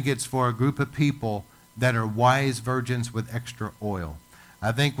 I think it's for a group of people that are wise virgins with extra oil.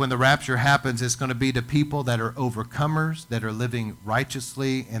 I think when the rapture happens, it's going to be to people that are overcomers, that are living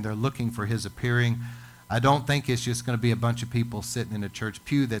righteously, and they're looking for his appearing. I don't think it's just going to be a bunch of people sitting in a church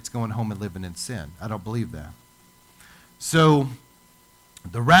pew that's going home and living in sin. I don't believe that. So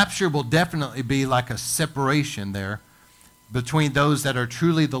the rapture will definitely be like a separation there between those that are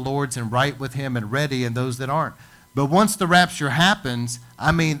truly the Lord's and right with him and ready, and those that aren't. But once the rapture happens,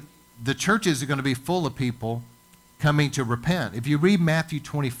 I mean, the churches are going to be full of people coming to repent. If you read Matthew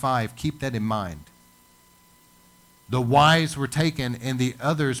 25, keep that in mind. The wise were taken and the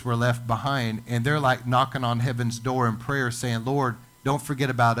others were left behind, and they're like knocking on heaven's door in prayer saying, Lord, don't forget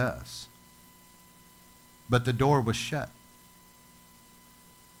about us. But the door was shut.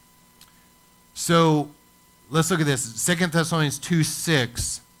 So let's look at this. 2 Thessalonians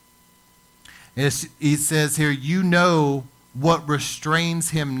 2:6. He says here, you know what restrains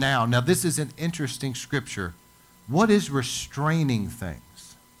him now. Now this is an interesting scripture. What is restraining things?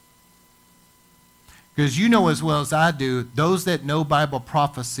 Because you know as well as I do, those that know Bible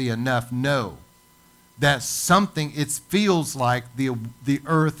prophecy enough know that something, it feels like the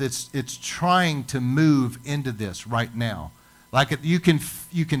earth, it's trying to move into this right now. Like you can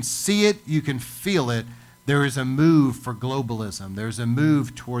see it, you can feel it. There is a move for globalism. There's a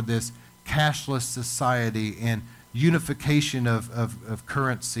move toward this cashless society and unification of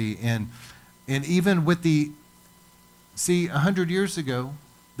currency. And even with 100 years ago,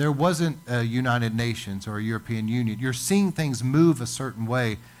 there wasn't a United Nations or a European Union. You're seeing things move a certain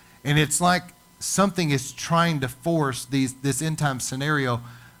way, and it's like something is trying to force this end-time scenario.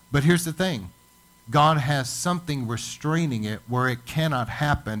 But here's the thing. God has something restraining it where it cannot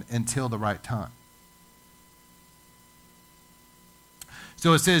happen until the right time.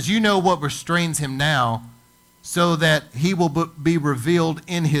 So it says, you know what restrains him now, so that he will be revealed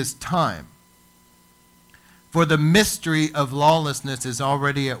in his time. For the mystery of lawlessness is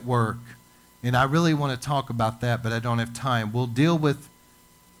already at work. And I really want to talk about that, but I don't have time. We'll deal with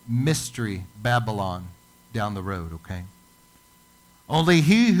mystery Babylon down the road, okay? Only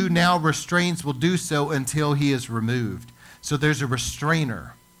he who now restrains will do so until he is removed. So there's a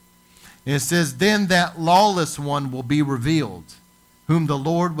restrainer. And it says, then that lawless one will be revealed, whom the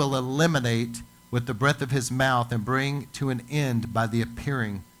Lord will eliminate with the breath of his mouth and bring to an end by the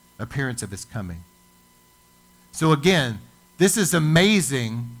appearance of his coming. So again, this is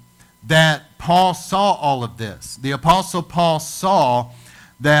amazing that Paul saw all of this. The Apostle Paul saw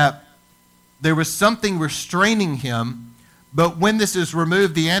that there was something restraining him, but when this is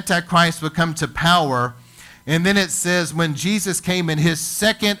removed, the Antichrist would come to power. And then it says when Jesus came in his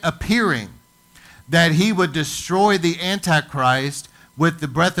second appearing, that he would destroy the Antichrist with the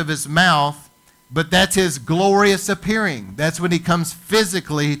breath of his mouth, but that's his glorious appearing. That's when he comes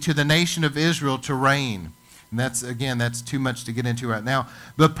physically to the nation of Israel to reign. And that's too much to get into right now.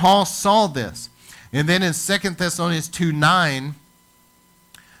 But Paul saw this. And then in 2 Thessalonians 2:9,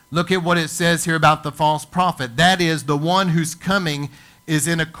 look at what it says here about the false prophet. That is, the one whose coming is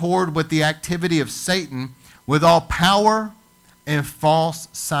in accord with the activity of Satan, with all power and false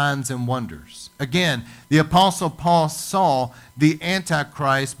signs and wonders. Again, the Apostle Paul saw the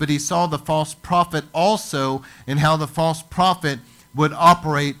Antichrist, but he saw the false prophet also, and how the false prophet would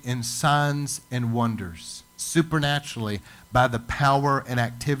operate in signs and wonders, supernaturally, by the power and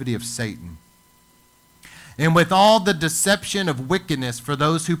activity of Satan. And with all the deception of wickedness for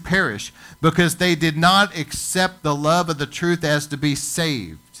those who perish, because they did not accept the love of the truth as to be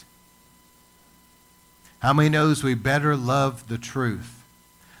saved. How many knows we better love the truth?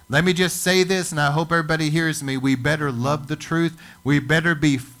 Let me just say this, and I hope everybody hears me. We better love the truth. We better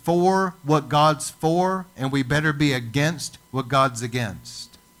be for what God's for, and we better be against what God's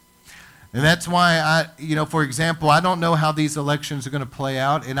against. And that's why for example, I don't know how these elections are going to play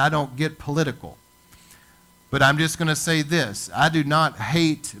out, and I don't get political. But I'm just going to say this. I do not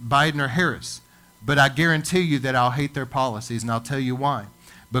hate Biden or Harris, but I guarantee you that I'll hate their policies, and I'll tell you why.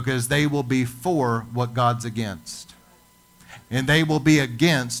 Because they will be for what God's against. And they will be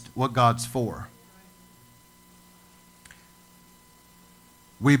against what God's for.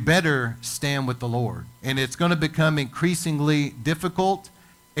 we better stand with the Lord. And it's going to become increasingly difficult,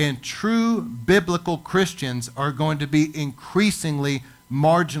 and true biblical Christians are going to be increasingly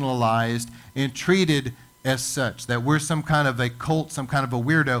marginalized and treated as such, that we're some kind of a cult, some kind of a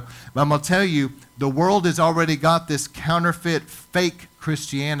weirdo. But I'm going to tell you, the world has already got this counterfeit, fake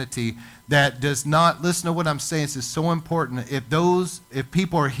Christianity that does not, listen to what I'm saying, this is so important. If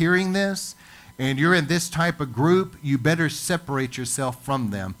people are hearing this, and you're in this type of group, you better separate yourself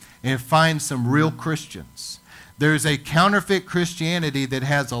from them and find some real Christians. There's a counterfeit Christianity that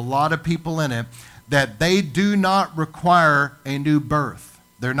has a lot of people in it that they do not require a new birth.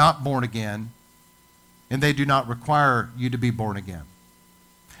 They're not born again, and they do not require you to be born again.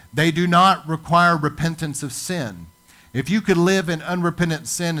 They do not require repentance of sin. If you could live in unrepentant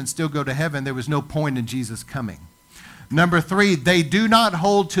sin and still go to heaven, there was no point in Jesus coming. Number 3, they do not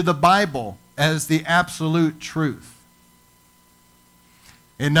hold to the Bible as the absolute truth.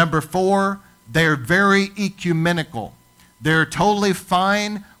 And number 4, they're very ecumenical. They're totally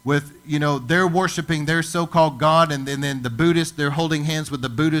fine with, they're worshiping their so-called God, and then the Buddhists, they're holding hands with the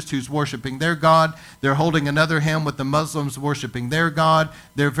Buddhist who's worshiping their God. They're holding another hand with the Muslims worshiping their God.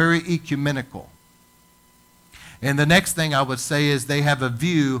 They're very ecumenical. And the next thing I would say is they have a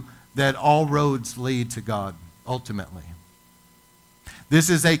view that all roads lead to God, ultimately. This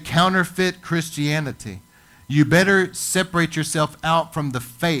is a counterfeit Christianity. You better separate yourself out from the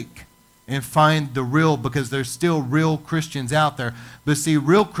fake and find the real, because there's still real Christians out there. But see,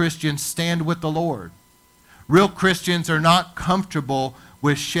 real Christians stand with the Lord. Real Christians are not comfortable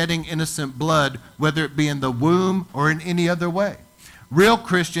with shedding innocent blood, whether it be in the womb or in any other way. Real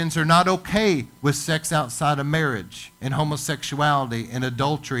Christians are not okay with sex outside of marriage and homosexuality and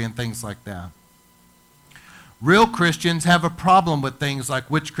adultery and things like that. Real Christians have a problem with things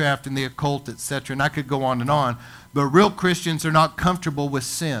like witchcraft and the occult, etc., and I could go on and on, but real Christians are not comfortable with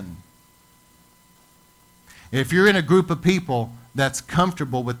sin. If you're in a group of people that's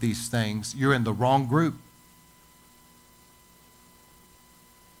comfortable with these things, you're in the wrong group.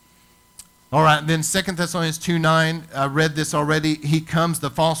 All right, then 2 Thessalonians 2:9, I read this already. He comes,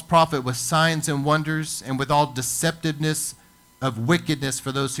 the false prophet, with signs and wonders and with all deceptiveness of wickedness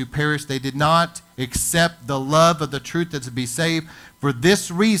for those who perish. They did not accept the love of the truth that to be saved. For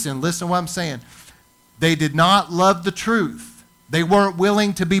this reason, listen to what I'm saying, they did not love the truth. They weren't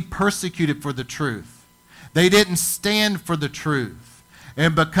willing to be persecuted for the truth. They didn't stand for the truth.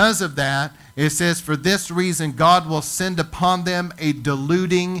 And because of that, it says, for this reason, God will send upon them a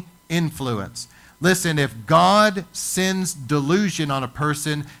deluding influence. Listen, if God sends delusion on a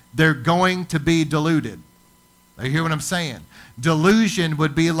person, they're going to be deluded. You hear what I'm saying? Delusion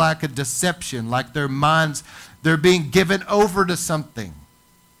would be like a deception, like their minds, they're being given over to something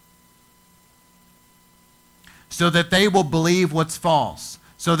so that they will believe what's false.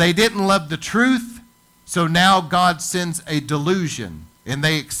 So they didn't love the truth, so now God sends a delusion, and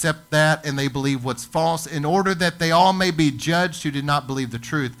they accept that and they believe what's false in order that they all may be judged who did not believe the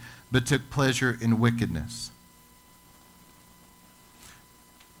truth but took pleasure in wickedness.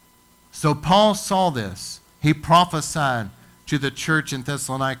 So Paul saw this. He prophesied to the church in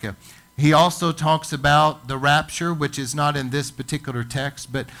Thessalonica. He also talks about the rapture, which is not in this particular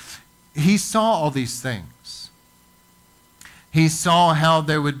text, but he saw all these things. He saw how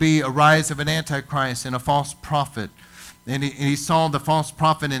there would be a rise of an antichrist and a false prophet. And he saw the false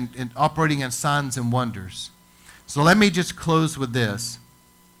prophet in operating in signs and wonders. So let me just close with this.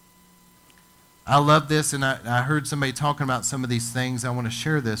 I love this, and I heard somebody talking about some of these things. I want to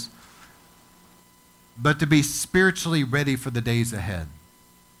share this. But to be spiritually ready for the days ahead.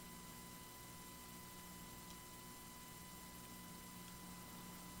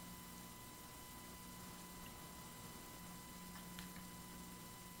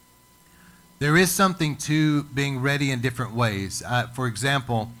 There is something to being ready in different ways. For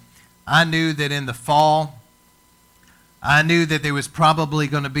example, I knew that in the fall, I knew that there was probably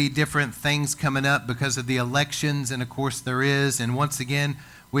going to be different things coming up because of the elections, and of course there is. And once again,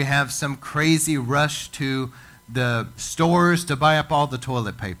 we have some crazy rush to the stores to buy up all the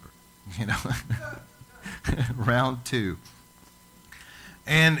toilet paper, round 2.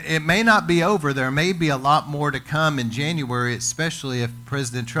 And it may not be over. There may be a lot more to come in January, especially if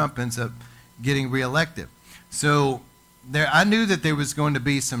President Trump ends up getting reelected. So I knew that there was going to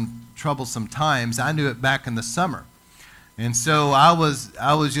be some troublesome times. I knew it back in the summer. And so I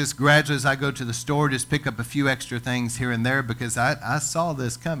was just gradually, as I go to the store, just pick up a few extra things here and there because I saw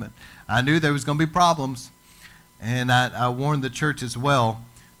this coming. I knew there was going to be problems, and I warned the church as well.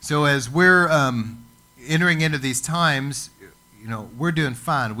 So as we're entering into these times, we're doing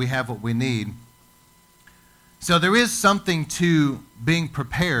fine. We have what we need. So there is something to being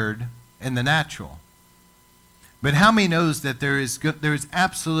prepared in the natural. But how many knows that there is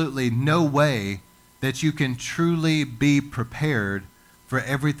absolutely no way that you can truly be prepared for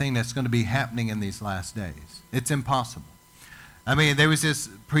everything that's going to be happening in these last days? It's impossible. I mean, there was this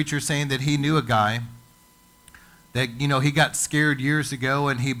preacher saying that he knew a guy that, he got scared years ago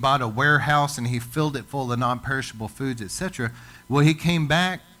and he bought a warehouse and he filled it full of non-perishable foods, etc. Well, he came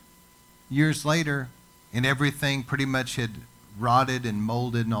back years later and everything pretty much had rotted and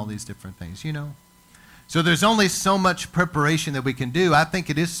molded and all these different things, So there's only so much preparation that we can do. I think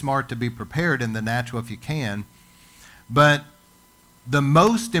it is smart to be prepared in the natural if you can. But the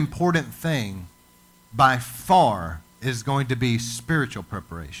most important thing by far is going to be spiritual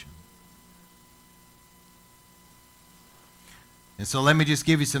preparation. And so let me just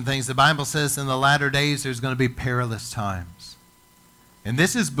give you some things. The Bible says in the latter days there's going to be perilous times. And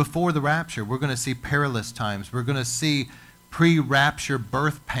this is before the rapture. We're going to see perilous times. We're going to see pre-rapture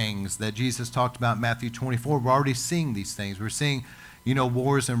birth pangs that Jesus talked about in Matthew 24. We're already seeing these things. We're seeing,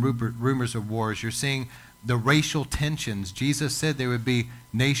 wars and rumors of wars. You're seeing the racial tensions. Jesus said there would be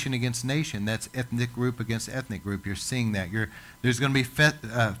nation against nation. That's ethnic group against ethnic group. You're seeing that. There's going to be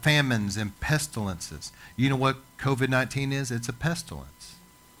famines and pestilences. You know what COVID-19 is? It's a pestilence.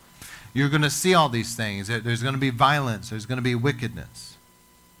 You're going to see all these things. There's going to be violence. There's going to be wickedness.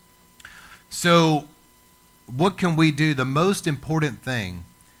 So what can we do? The most important thing,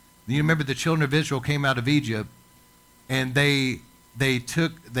 you remember the children of Israel came out of Egypt and they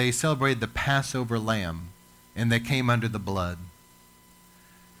celebrated the Passover lamb and they came under the blood.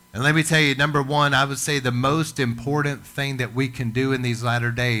 And let me tell you, number one, I would say the most important thing that we can do in these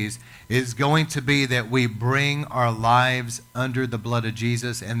latter days is going to be that we bring our lives under the blood of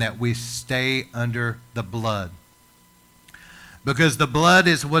Jesus and that we stay under the blood. Because the blood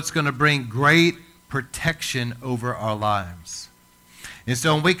is what's going to bring great protection over our lives. And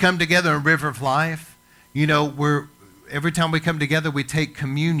so when we come together in River of Life, every time we come together, we take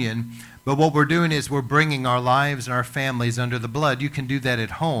communion. But what we're doing is we're bringing our lives and our families under the blood. You can do that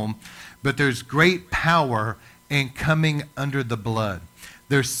at home, but there's great power in coming under the blood.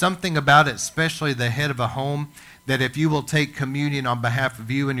 There's something about it, especially the head of a home, that if you will take communion on behalf of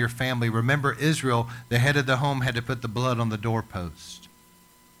you and your family, remember Israel, the head of the home had to put the blood on the doorpost.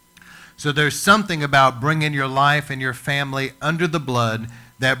 So there's something about bringing your life and your family under the blood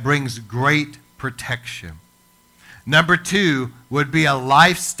that brings great protection. Number two would be a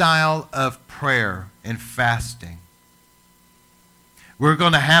lifestyle of prayer and fasting. We're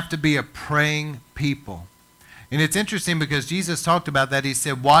going to have to be a praying people. And it's interesting because Jesus talked about that. He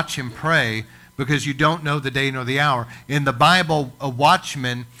said, watch and pray because you don't know the day nor the hour. In the Bible, a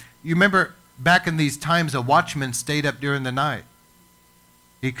watchman, you remember back in these times, a watchman stayed up during the night.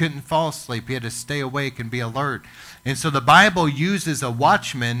 He couldn't fall asleep. He had to stay awake and be alert. And so the Bible uses a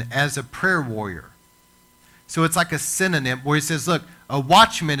watchman as a prayer warrior. So it's like a synonym where he says, look, a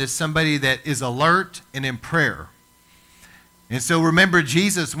watchman is somebody that is alert and in prayer. And so remember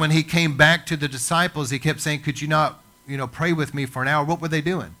Jesus, when he came back to the disciples, he kept saying, could you not, pray with me for an hour? What were they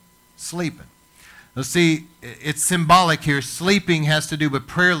doing? Sleeping. Now see, it's symbolic here. Sleeping has to do with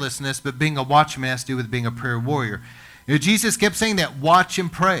prayerlessness, but being a watchman has to do with being a prayer warrior. Jesus kept saying that, watch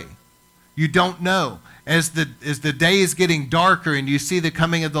and pray. You don't know. As the day is getting darker and you see the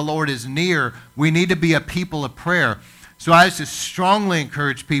coming of the Lord is near, we need to be a people of prayer. So I just strongly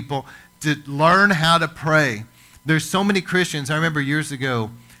encourage people to learn how to pray. There's so many Christians. I remember years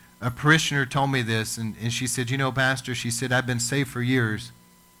ago, a parishioner told me this, and she said, Pastor, she said, I've been saved for years.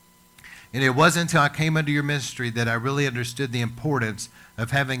 And it wasn't until I came under your ministry that I really understood the importance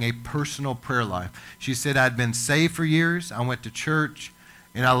of having a personal prayer life. She said, I'd been saved for years. I went to church,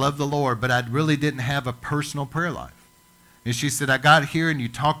 and I loved the Lord, but I really didn't have a personal prayer life. And she said, I got here, and you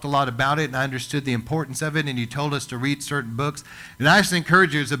talked a lot about it, and I understood the importance of it, and you told us to read certain books. And I just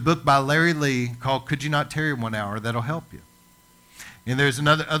encourage you, there's a book by Larry Lee called Could You Not Tarry 1 Hour that'll help you. And there's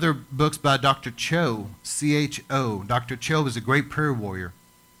other books by Dr. Cho, C-H-O. Dr. Cho is a great prayer warrior.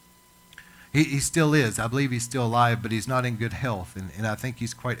 He still is. I believe he's still alive, but he's not in good health, and I think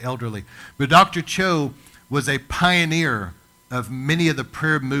he's quite elderly. But Dr. Cho was a pioneer of many of the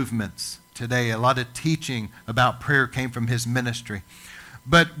prayer movements today. A lot of teaching about prayer came from his ministry.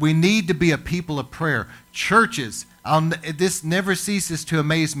 But we need to be a people of prayer. Churches, this never ceases to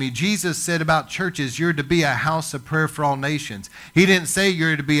amaze me. Jesus said about churches, you're to be a house of prayer for all nations. He didn't say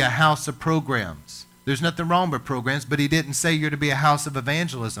you're to be a house of programs. There's nothing wrong with programs, but he didn't say you're to be a house of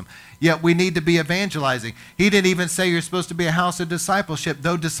evangelism. Yet we need to be evangelizing. He didn't even say you're supposed to be a house of discipleship,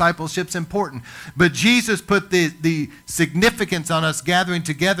 though discipleship's important. But Jesus put the significance on us gathering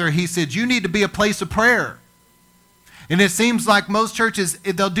together. He said, you need to be a place of prayer. And it seems like most churches,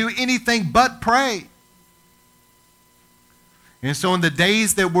 they'll do anything but pray. And so in the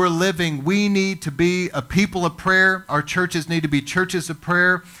days that we're living, we need to be a people of prayer. Our churches need to be churches of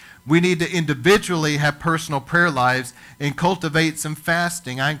prayer. We need to individually have personal prayer lives and cultivate some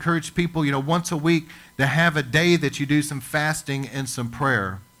fasting. I encourage people, once a week to have a day that you do some fasting and some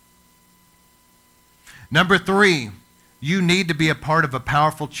prayer. Number 3, you need to be a part of a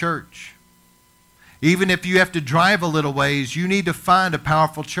powerful church. Even if you have to drive a little ways, you need to find a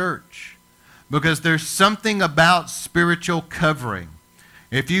powerful church, because there's something about spiritual covering.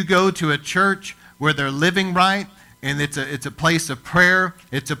 If you go to a church where they're living right, and it's a place of prayer,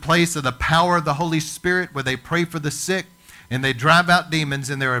 it's a place of the power of the Holy Spirit where they pray for the sick and they drive out demons,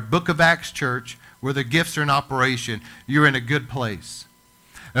 and they're a Book of Acts church where the gifts are in operation, you're in a good place.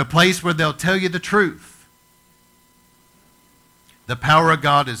 A place where they'll tell you the truth. The power of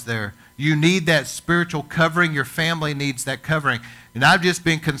God is there. You need that spiritual covering. Your family needs that covering. And I've just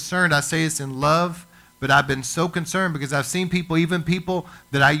been concerned. I say this in love, but I've been so concerned because I've seen people, even people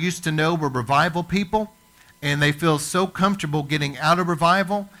that I used to know were revival people, and they feel so comfortable getting out of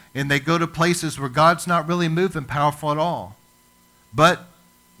revival, and they go to places where God's not really moving powerful at all. But,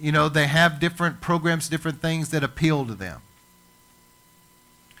 they have different programs, different things that appeal to them.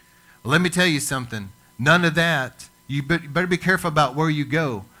 Well, let me tell you something. None of that. You better be careful about where you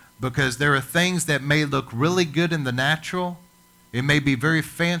go, because there are things that may look really good in the natural. It may be very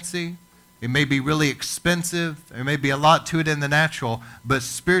fancy. It may be really expensive. There may be a lot to it in the natural, but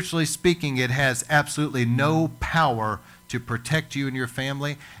spiritually speaking, it has absolutely no power to protect you and your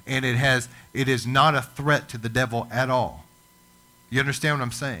family, and it is not a threat to the devil at all. You understand what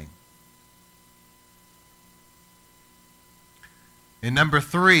I'm saying? And number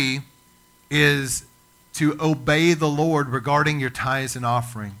 3 is to obey the Lord regarding your tithes and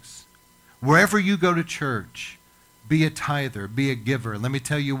offerings. Wherever you go to church, be a tither, be a giver. Let me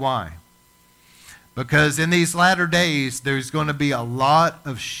tell you why. Because in these latter days, there's going to be a lot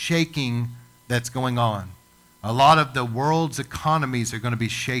of shaking that's going on. A lot of the world's economies are going to be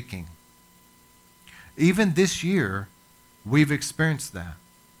shaking. Even this year, we've experienced that.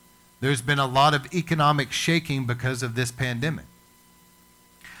 There's been a lot of economic shaking because of this pandemic.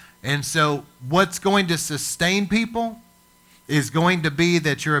 And so what's going to sustain people is going to be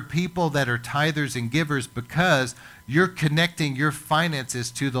that you're a people that are tithers and givers, because you're connecting your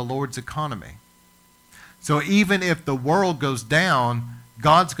finances to the Lord's economy. So even if the world goes down,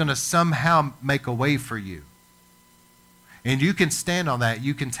 God's going to somehow make a way for you. And you can stand on that.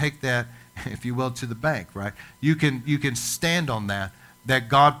 You can take that, if you will, to the bank, right? You can stand on that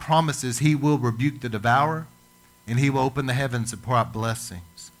God promises He will rebuke the devourer, and He will open the heavens and pour out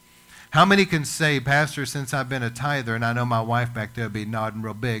blessings. How many can say, Pastor, since I've been a tither, and I know my wife back there will be nodding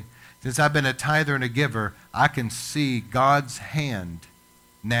real big, since I've been a tither and a giver, I can see God's hand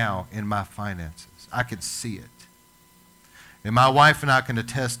now in my finances. I can see it. And my wife and I can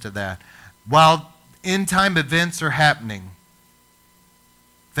attest to that. While end-time events are happening,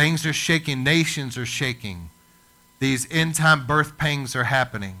 things are shaking, nations are shaking, these end-time birth pangs are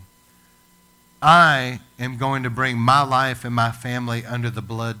happening, I am going to bring my life and my family under the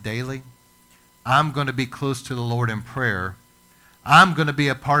blood daily. I'm going to be close to the Lord in prayer. I'm going to be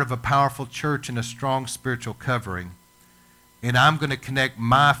a part of a powerful church and a strong spiritual covering. And I'm going to connect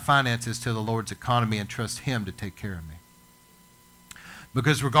my finances to the Lord's economy and trust Him to take care of me.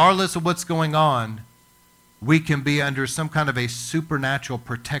 Because regardless of what's going on, we can be under some kind of a supernatural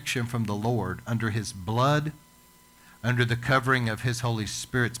protection from the Lord, under His blood, under the covering of His Holy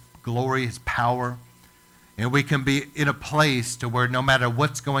Spirit's glory, His power. And we can be in a place to where no matter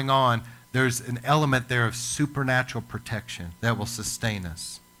what's going on, there's an element there of supernatural protection that will sustain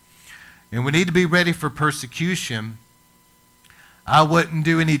us. And we need to be ready for persecution. I wouldn't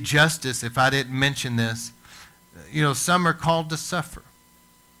do any justice if I didn't mention this. Some are called to suffer.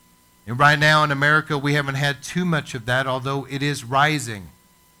 And right now in America, we haven't had too much of that, although it is rising.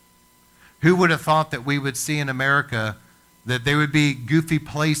 Who would have thought that we would see in America that there would be goofy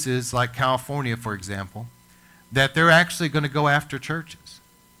places like California, for example, that they're actually going to go after churches?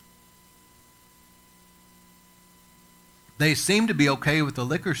 They seem to be okay with the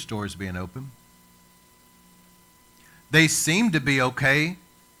liquor stores being open. They seem to be okay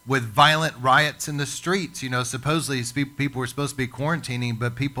with violent riots in the streets. Supposedly people were supposed to be quarantining,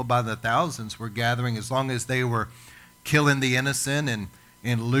 but people by the thousands were gathering, as long as they were killing the innocent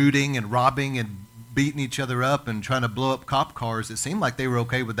and looting and robbing and beating each other up and trying to blow up cop cars. It seemed like they were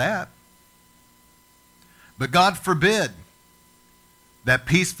okay with that. But God forbid that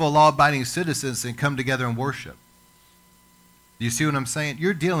peaceful, law-abiding citizens can come together and worship. Do you see what I'm saying?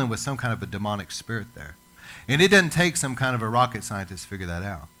 You're dealing with some kind of a demonic spirit there. And it doesn't take some kind of a rocket scientist to figure that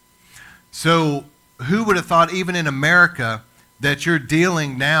out. So who would have thought, even in America, that you're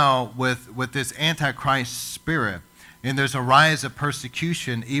dealing now with this Antichrist spirit, and there's a rise of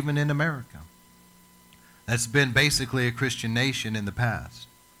persecution even in America. That's been basically a Christian nation in the past.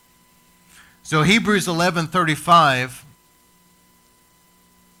 So Hebrews 11:35,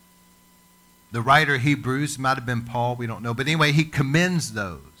 the writer of Hebrews, might have been Paul, we don't know, but anyway, he commends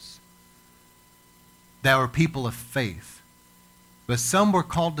those that were people of faith. But some were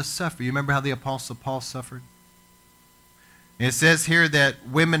called to suffer. You remember how the Apostle Paul suffered? It says here that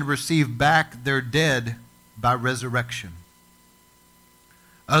women receive back their dead by resurrection.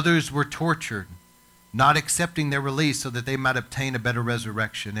 Others were tortured, not accepting their release so that they might obtain a better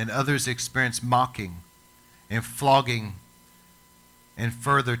resurrection. And others experienced mocking and flogging and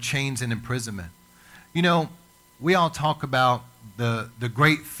further chains and imprisonment. You know, we all talk about the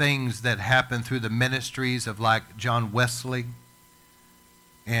great things that happened through the ministries of like John Wesley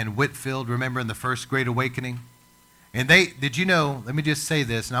and Whitefield, remember, in the First Great Awakening? And did you know, let me just say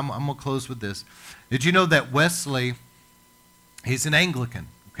this, and I'm going to close with this. Did you know that Wesley, he's an Anglican,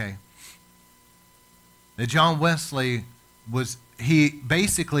 okay? That John Wesley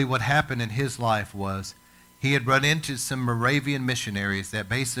basically what happened in his life was he had run into some Moravian missionaries that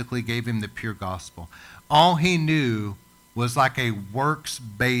basically gave him the pure gospel. All he knew was like a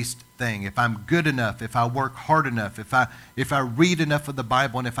works-based thing. If I'm good enough, if I work hard enough, if I read enough of the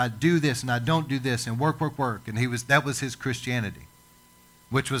Bible, and if I do this and I don't do this, and work, and that was his Christianity,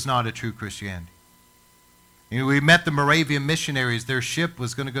 which was not a true Christianity. And we met the Moravian missionaries. Their ship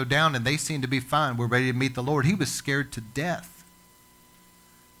was going to go down, and they seemed to be fine. We're ready to meet the Lord. He was scared to death.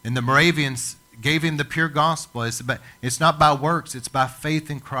 And the Moravians gave him the pure gospel. It's not by works, it's by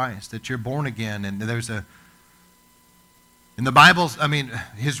faith in Christ that you're born again. And in the Bible,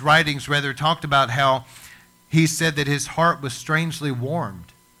 his writings rather talked about how he said that his heart was strangely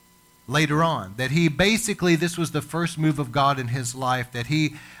warmed later on. That this was the first move of God in his life, that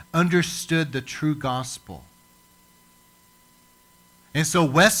he understood the true gospel. And so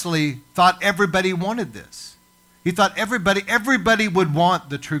Wesley thought everybody wanted this. He thought everybody would want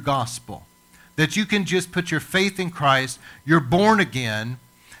the true gospel. That you can just put your faith in Christ, you're born again,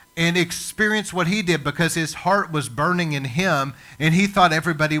 and experience what he did because his heart was burning in him, and he thought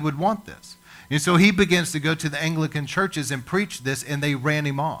everybody would want this. And so he begins to go to the Anglican churches and preach this, and they ran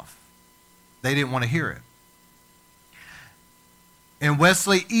him off. They didn't want to hear it. And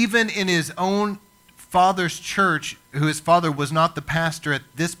Wesley, even in his own father's church, who his father was not the pastor at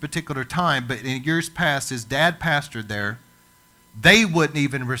this particular time, but in years past, his dad pastored there, they wouldn't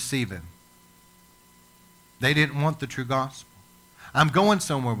even receive him. They didn't want the true gospel. I'm going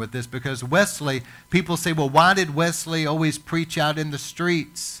somewhere with this because Wesley, people say, well, why did Wesley always preach out in the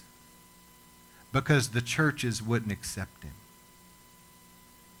streets? Because the churches wouldn't accept him.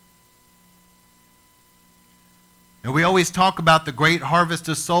 And we always talk about the great harvest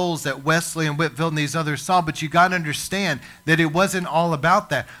of souls that Wesley and Whitefield and these others saw, but you got to understand that it wasn't all about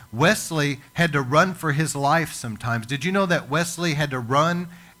that. Wesley had to run for his life sometimes. Did you know that Wesley had to run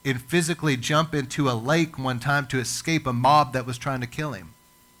and physically jump into a lake one time to escape a mob that was trying to kill him?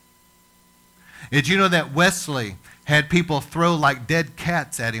 Did you know that Wesley had people throw like dead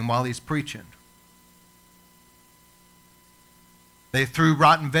cats at him while he's preaching? They threw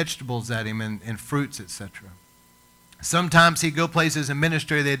rotten vegetables at him and fruits, etc. Sometimes he'd go places in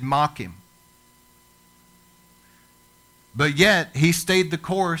ministry, they'd mock him. But yet, he stayed the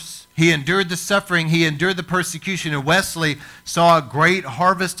course. He endured the suffering. He endured the persecution. And Wesley saw a great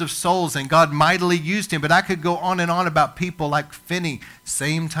harvest of souls, and God mightily used him. But I could go on and on about people like Finney,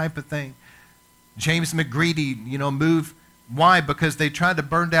 same type of thing. James McGreedy, moved. Why? Because they tried to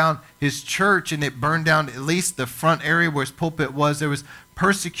burn down his church, and it burned down at least the front area where his pulpit was. There was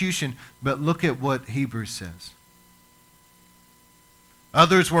persecution. But look at what Hebrews says.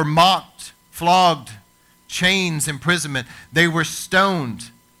 Others were mocked, flogged, chains, imprisonment. They were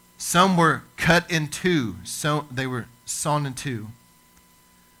stoned. Some were cut in two. So they were sawn in two.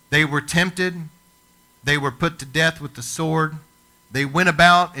 They were tempted. They were put to death with the sword. They went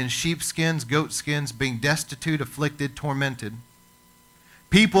about in sheepskins, goatskins, being destitute, afflicted, tormented.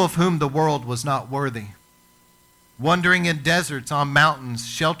 People of whom the world was not worthy. Wandering in deserts, on mountains,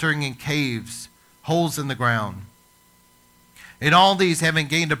 sheltering in caves, holes in the ground. And all these, having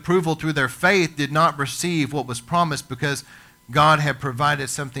gained approval through their faith, did not receive what was promised because God had provided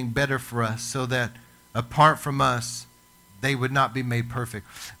something better for us so that apart from us, they would not be made perfect.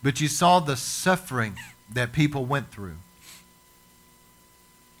 But you saw the suffering that people went through.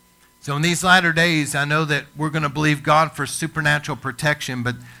 So in these latter days, I know that we're going to believe God for supernatural protection,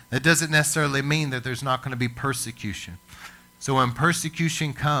 but that doesn't necessarily mean that there's not going to be persecution. So when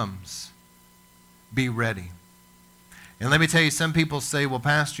persecution comes, be ready. And let me tell you, some people say, well,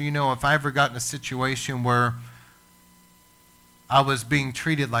 Pastor, if I ever got in a situation where I was being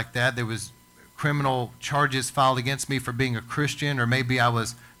treated like that, there was criminal charges filed against me for being a Christian, or maybe I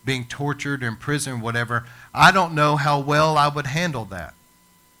was being tortured or in prison or whatever, I don't know how well I would handle that.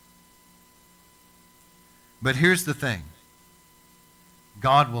 But here's the thing.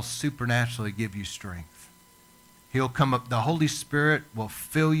 God will supernaturally give you strength. He'll come up, the Holy Spirit will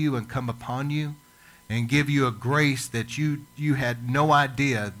fill you and come upon you and give you a grace that you had no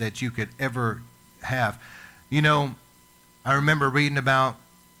idea that you could ever have. I remember reading about,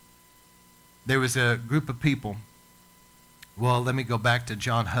 there was a group of people. Well, let me go back to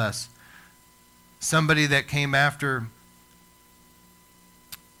John Huss. Somebody that came after,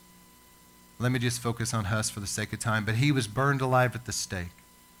 let me just focus on Huss for the sake of time, but he was burned alive at the stake.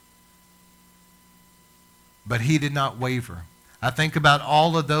 But he did not waver. I think about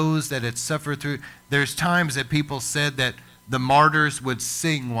all of those that had suffered through. There's times that people said that the martyrs would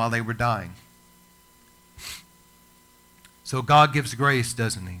sing while they were dying. So God gives grace,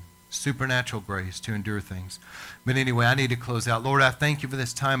 doesn't he? Supernatural grace to endure things. But anyway, I need to close out. Lord, I thank you for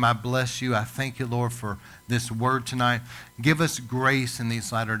this time. I bless you. I thank you, Lord, for this word tonight. Give us grace in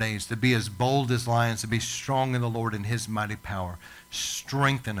these latter days to be as bold as lions, to be strong in the Lord and his mighty power.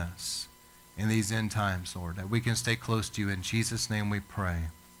 Strengthen us in these end times, Lord, that we can stay close to you. In Jesus' name we pray.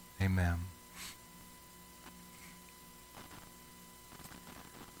 Amen.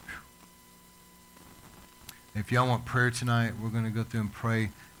 If y'all want prayer tonight, we're going to go through and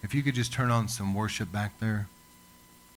pray. If you could just turn on some worship back there.